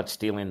 God's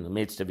still in the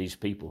midst of his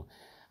people.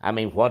 I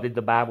mean, what did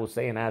the Bible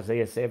say in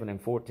Isaiah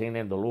 7:14?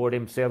 And the Lord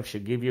himself shall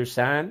give you a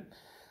sign.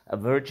 A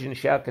virgin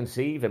shall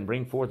conceive and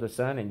bring forth a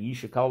son, and you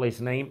shall call his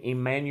name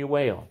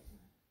Emmanuel.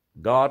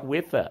 God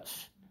with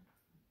us.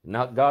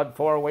 Not God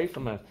far away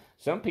from us.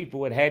 Some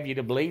people would have you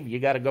to believe you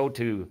got to go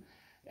to,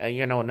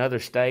 another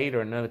state or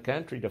another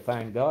country to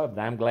find God.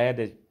 But I'm glad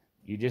that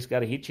you just got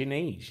to hit your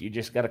knees. You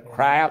just got to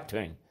cry out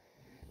to him.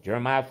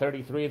 Jeremiah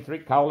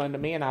 33:3, call unto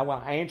me, and I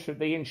will answer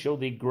thee and show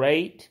thee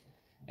great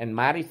and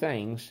mighty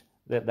things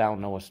that thou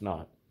knowest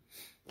not.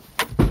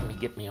 Let me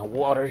get me a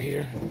water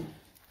here.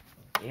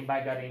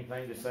 Anybody got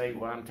anything to say?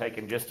 Well, I'm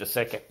taking just a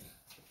second.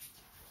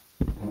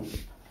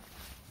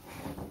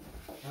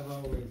 I've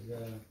always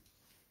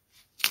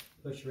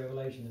pushed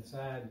Revelation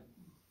aside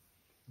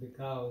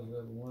because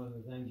of one of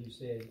the things you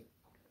said.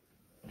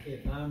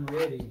 If I'm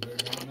ready, it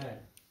don't matter.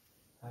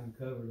 I'm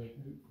covered with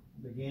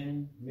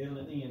beginning, middle,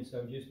 and end,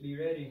 so just be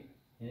ready,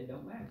 and it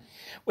don't matter.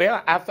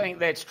 Well, I think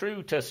that's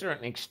true to a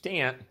certain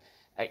extent,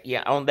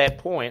 on that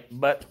point,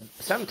 but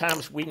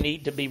sometimes we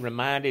need to be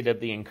reminded of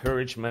the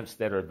encouragements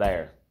that are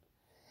there.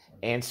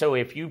 And so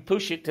if you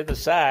push it to the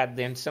side,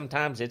 then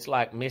sometimes it's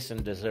like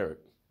missing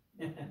dessert.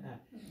 And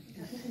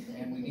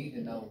we need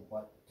to know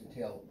what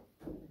to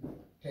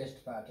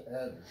testify to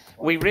others.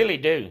 We really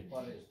do.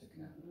 What is to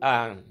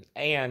come.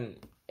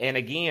 And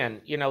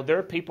again, there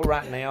are people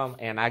right now,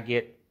 and I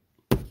get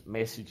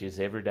messages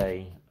every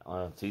day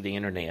through the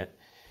internet.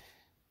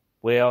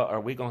 Well, are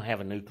we going to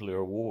have a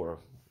nuclear war?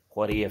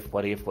 What if?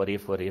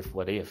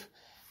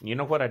 You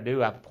know what I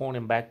do? I point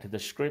them back to the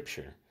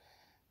scripture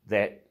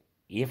that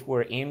if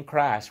we're in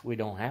Christ, we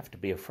don't have to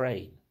be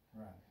afraid.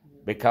 Right.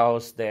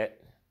 Because that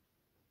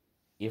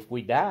if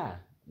we die,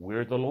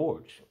 we're the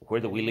Lord's.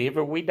 Whether we live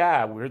or we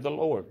die, we're the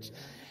Lord's.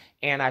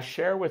 And I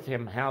share with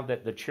him how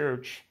that the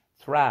church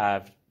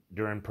thrived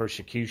during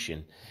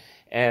persecution.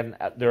 And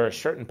there are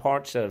certain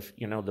parts of,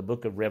 the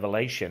book of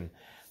Revelation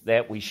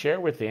that we share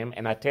with them,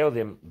 and I tell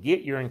them,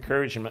 get your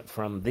encouragement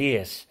from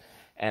this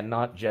and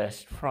not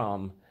just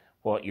from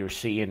what you're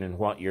seeing and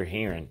what you're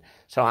hearing.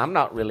 So I'm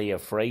not really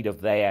afraid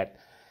of that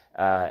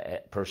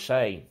per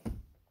se.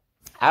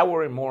 I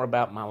worry more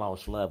about my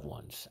lost loved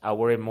ones. I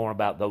worry more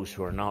about those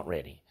who are not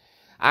ready.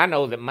 I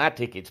know that my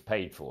ticket's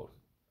paid for.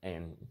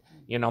 And,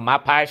 my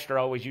pastor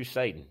always used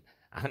Satan.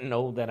 I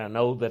know that I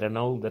know that I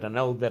know that I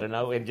know that I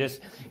know. And just,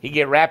 he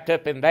get wrapped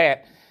up in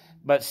that.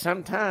 But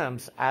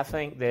sometimes I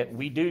think that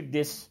we do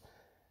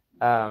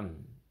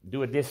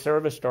a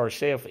disservice to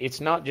ourselves. It's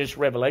not just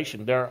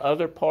Revelation. There are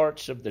other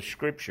parts of the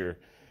Scripture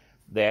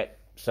that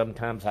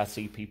sometimes I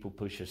see people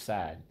push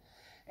aside.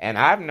 And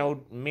I've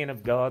known men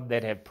of God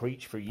that have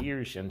preached for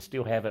years and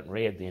still haven't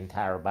read the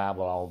entire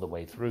Bible all the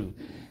way through,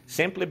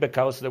 simply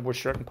because there were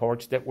certain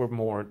parts that were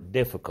more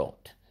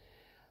difficult,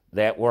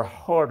 that were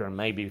harder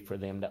maybe for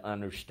them to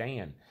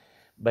understand.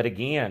 But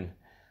again,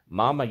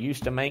 Mama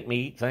used to make me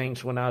eat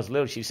things when I was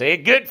little. She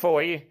said, good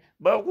for you,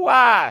 but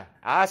why?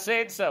 I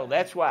said so,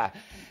 that's why.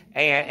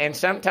 And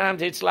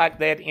sometimes it's like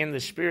that in the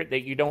spirit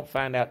that you don't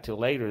find out till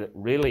later that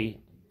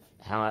really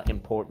how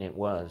important it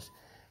was.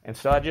 And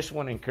so I just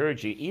want to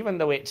encourage you, even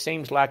though it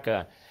seems like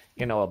a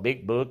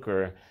big book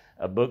or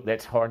a book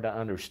that's hard to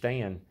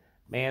understand,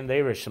 man,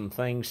 there are some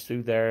things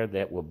through there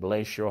that will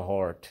bless your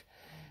heart.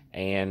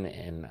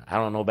 And I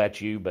don't know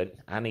about you, but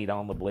I need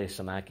all the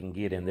blessing I can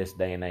get in this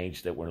day and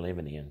age that we're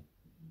living in.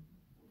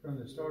 From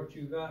the start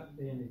you got,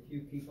 then if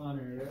you keep on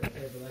in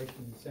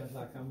Revelation, it sounds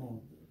like I'm going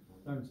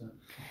to learn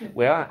something.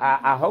 Well,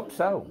 I hope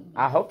so.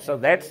 I hope so.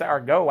 That's our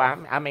goal.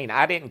 I mean,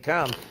 I didn't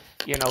come,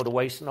 to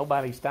waste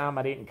nobody's time.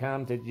 I didn't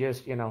come to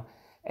just,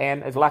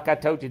 And it's like I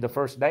told you the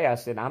first day, I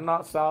said, I'm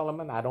not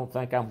Solomon. I don't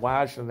think I'm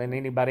wiser than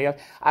anybody else.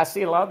 I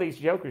see a lot of these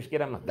jokers get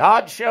them,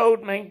 God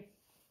showed me.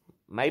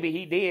 Maybe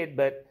he did,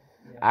 but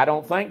I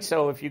don't think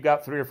so if you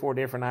got 3 or 4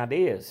 different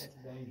ideas.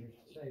 It's dangerous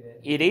to say that.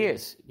 It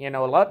is. A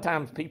lot of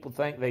times people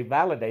think they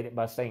validate it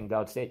by saying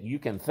God said. You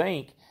can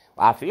think,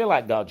 well, I feel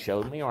like God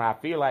showed me, or I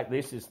feel like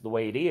this is the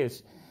way it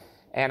is.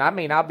 And I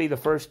mean, I'll be the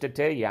first to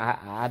tell you,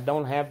 I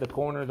don't have the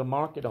corner of the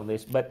market on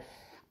this, but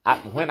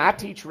when I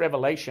teach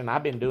Revelation,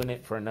 I've been doing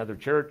it for another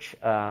church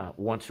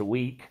once a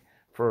week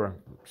for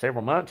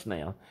several months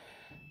now.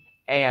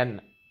 And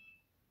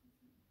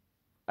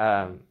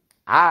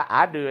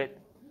I do it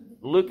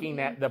looking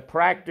at the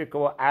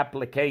practical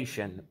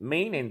application,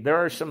 meaning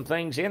there are some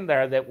things in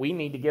there that we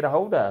need to get a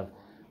hold of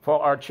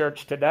for our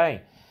church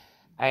today.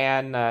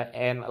 And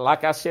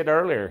like I said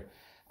earlier,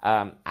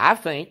 I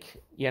think,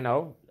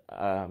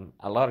 a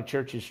lot of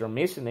churches are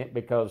missing it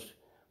because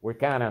we're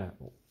kind of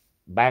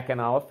backing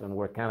off and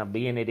we're kind of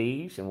being at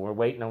ease and we're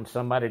waiting on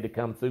somebody to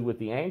come through with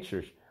the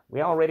answers.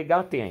 We already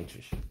got the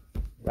answers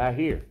right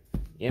here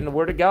in the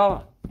Word of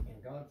God.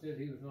 And God said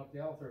he was not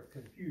the author of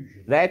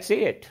confusion. That's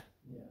it.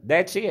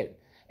 That's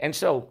it. And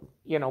so,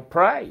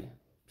 pray,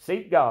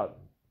 seek God,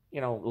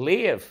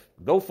 live,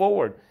 go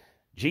forward.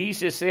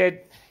 Jesus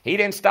said, he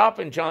didn't stop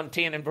in John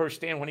 10 and verse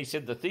 10 when he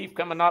said, the thief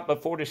cometh not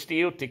before to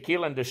steal, to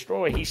kill, and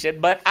destroy. He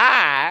said, but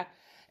I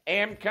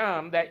am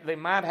come that they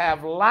might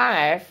have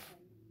life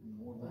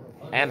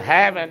and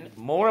have it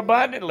more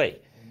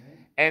abundantly.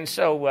 And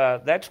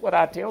so that's what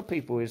I tell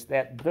people is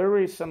that there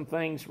is some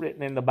things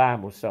written in the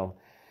Bible. So,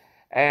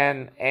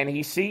 and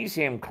he sees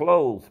him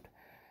clothed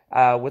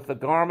with the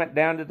garment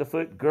down to the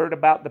foot, girt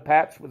about the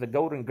paps with a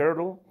golden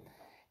girdle,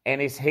 and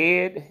his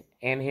head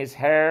and his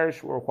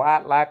hairs were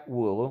white like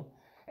wool,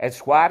 as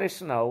white as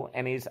snow,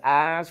 and his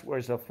eyes were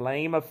as a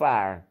flame of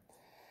fire.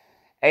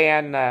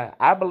 And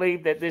I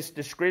believe that this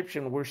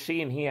description, we're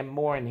seeing him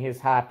more in his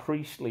high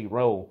priestly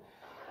role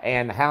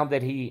and how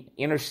that he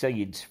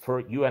intercedes for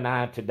you and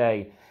I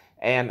today.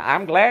 And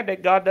I'm glad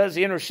that God does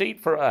intercede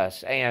for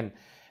us. And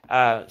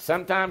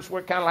sometimes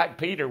we're kind of like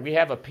Peter. We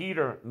have a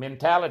Peter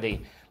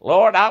mentality.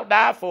 Lord, I'll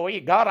die for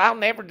you. God, I'll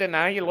never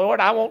deny you. Lord,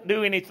 I won't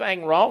do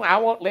anything wrong. I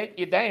won't let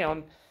you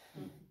down.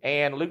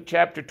 And Luke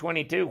chapter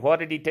 22, what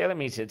did he tell him?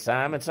 He said,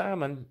 Simon,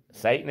 Simon,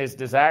 Satan has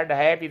desired to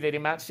have you that he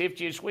might sift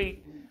you as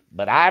wheat.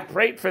 But I have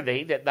prayed for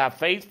thee that thy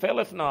faith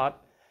faileth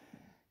not.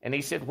 And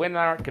he said, when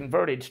thou art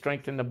converted,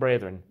 strengthen the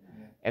brethren.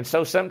 And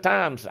so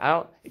sometimes,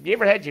 have you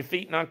ever had your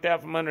feet knocked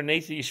out from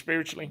underneath you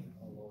spiritually?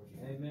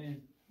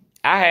 Amen.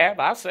 I have.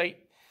 I'll say,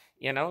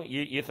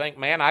 you think,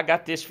 man, I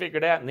got this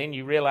figured out, and then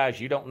you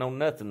realize you don't know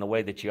nothing the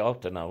way that you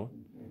ought to know.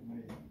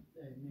 Amen.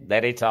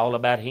 That it's all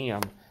about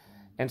him.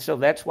 And so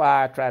that's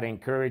why I try to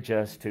encourage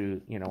us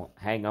to,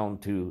 hang on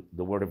to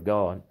the Word of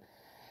God.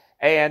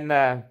 And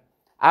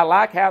I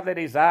like how that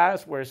his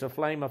eyes were as a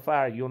flame of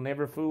fire. You'll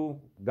never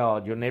fool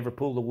God. You'll never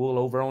pull the wool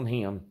over on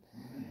him.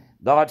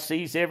 God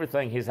sees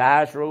everything. His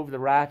eyes are over the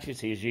righteous.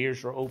 His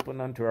ears are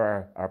open unto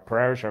our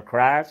prayers, our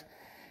cries.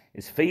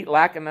 His feet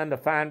likened unto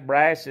fine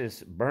brass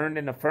is burned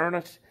in the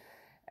furnace.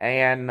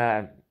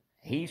 And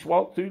he's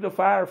walked through the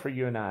fire for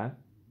you and I.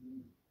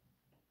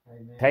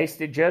 Amen.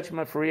 Tasted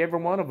judgment for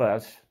every one of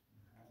us.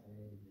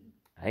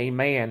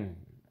 Amen.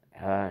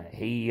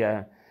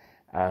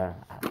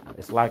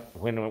 It's like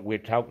when we're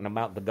talking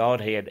about the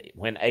Godhead,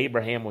 when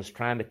Abraham was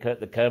trying to cut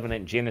the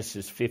covenant in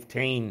Genesis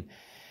 15,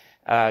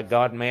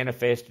 God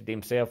manifested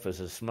himself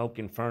as a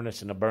smoking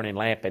furnace and a burning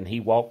lamp, and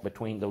he walked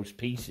between those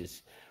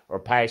pieces, or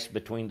passed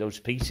between those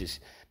pieces.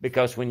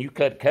 Because when you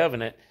cut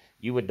covenant,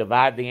 you would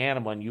divide the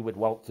animal and you would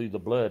walk through the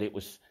blood. It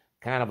was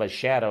kind of a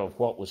shadow of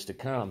what was to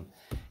come.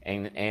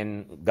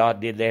 And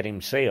God did that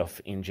himself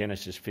in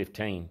Genesis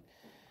 15.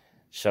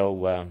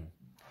 So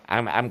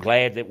I'm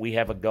glad that we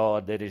have a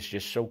God that is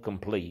just so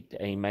complete.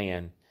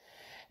 Amen.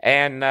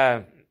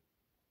 And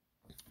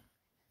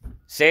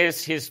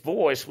says his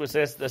voice was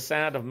as the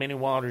sound of many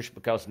waters,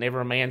 because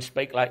never a man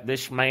spake like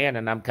this man.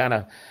 And I'm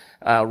kind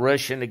of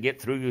rushing to get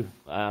through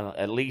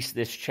at least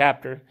this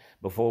chapter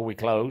before we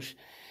close.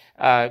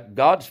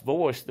 God's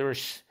voice,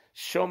 there's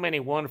so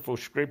many wonderful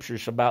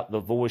scriptures about the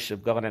voice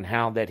of God and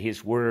how that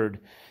his word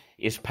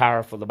is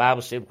powerful. The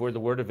Bible said where the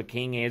word of a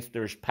king is,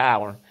 there's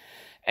power.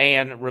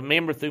 And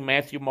remember, through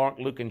Matthew, Mark,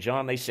 Luke, and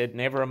John, they said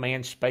never a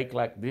man spake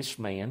like this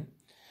man.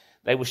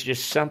 There was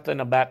just something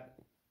about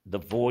the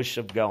voice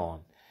of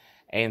God.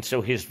 And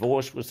so his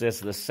voice was as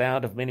the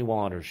sound of many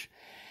waters.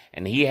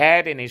 And he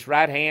had in his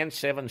right hand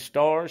 7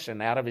 stars,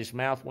 and out of his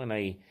mouth went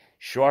a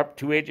sharp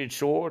two-edged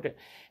sword,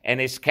 and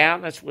his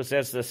countenance was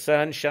as the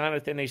sun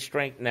shineth in his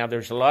strength. Now,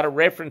 there's a lot of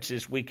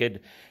references we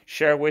could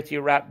share with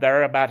you right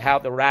there about how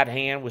the right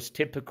hand was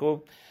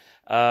typical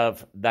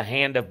of the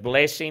hand of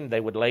blessing. They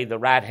would lay the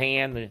right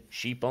hand, the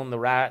sheep on the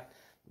right,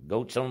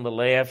 goats on the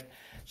left.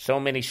 So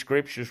many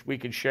scriptures we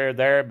could share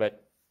there,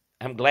 but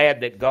I'm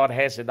glad that God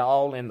has it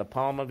all in the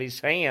palm of his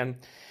hand.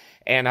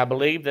 And I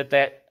believe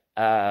that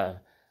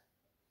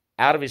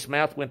out of his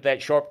mouth went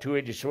that sharp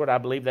two-edged sword. I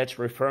believe that's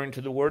referring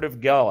to the Word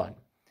of God.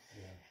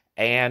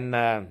 Yeah.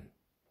 And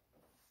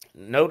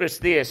notice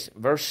this,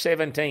 verse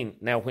 17.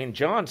 Now, when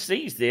John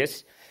sees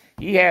this,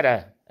 he had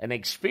an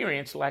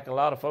experience like a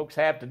lot of folks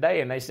have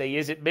today, and they say,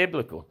 is it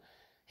biblical?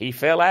 He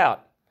fell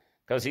out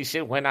because he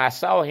said, when I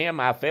saw him,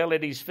 I fell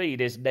at his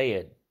feet as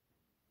dead.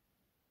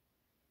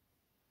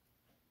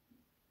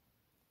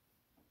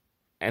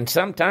 And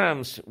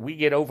sometimes we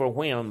get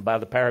overwhelmed by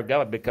the power of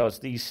God because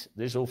these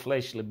old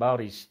fleshly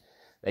bodies,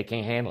 they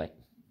can't handle it.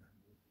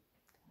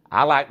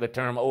 I like the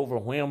term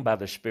overwhelmed by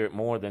the Spirit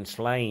more than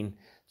slain.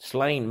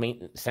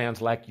 Slain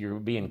sounds like you're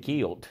being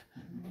killed.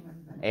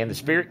 And the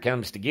Spirit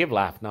comes to give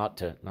life, not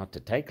to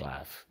take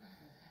life.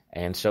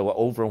 And so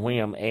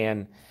overwhelmed.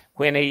 And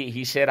when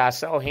he said, I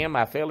saw him,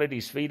 I fell at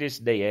his feet as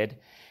dead.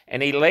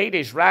 And he laid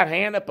his right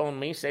hand upon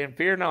me, saying,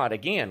 fear not.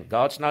 Again,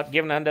 God's not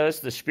given unto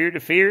us the spirit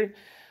of fear,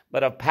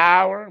 but of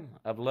power,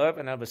 of love,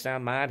 and of a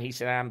sound mind. He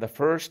said, I am the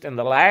first and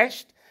the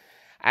last.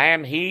 I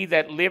am he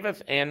that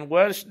liveth and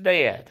was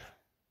dead.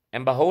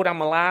 And behold,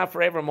 I'm alive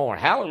forevermore.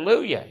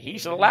 Hallelujah.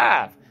 He's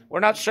alive. We're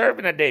not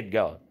serving a dead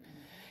God.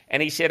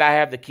 And he said, I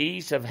have the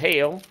keys of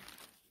hell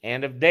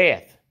and of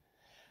death.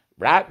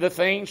 Write the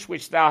things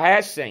which thou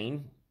hast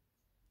seen,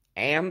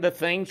 and the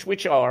things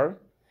which are,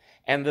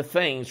 and the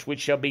things which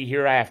shall be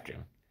hereafter.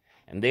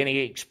 And then he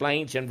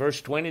explains in verse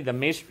 20, the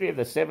mystery of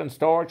the 7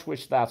 stars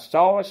which thou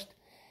sawest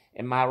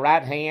in my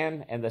right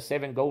hand, and the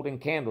 7 golden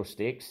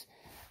candlesticks.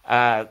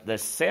 The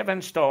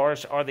 7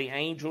 stars are the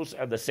angels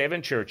of the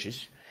 7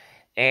 churches,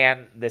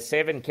 and the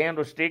 7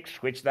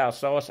 candlesticks which thou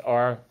sawest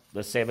are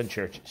the 7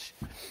 churches.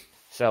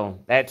 So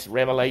that's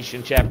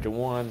Revelation chapter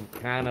 1,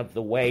 kind of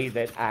the way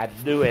that I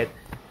do it,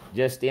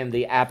 just in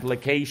the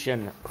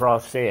application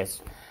process.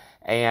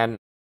 And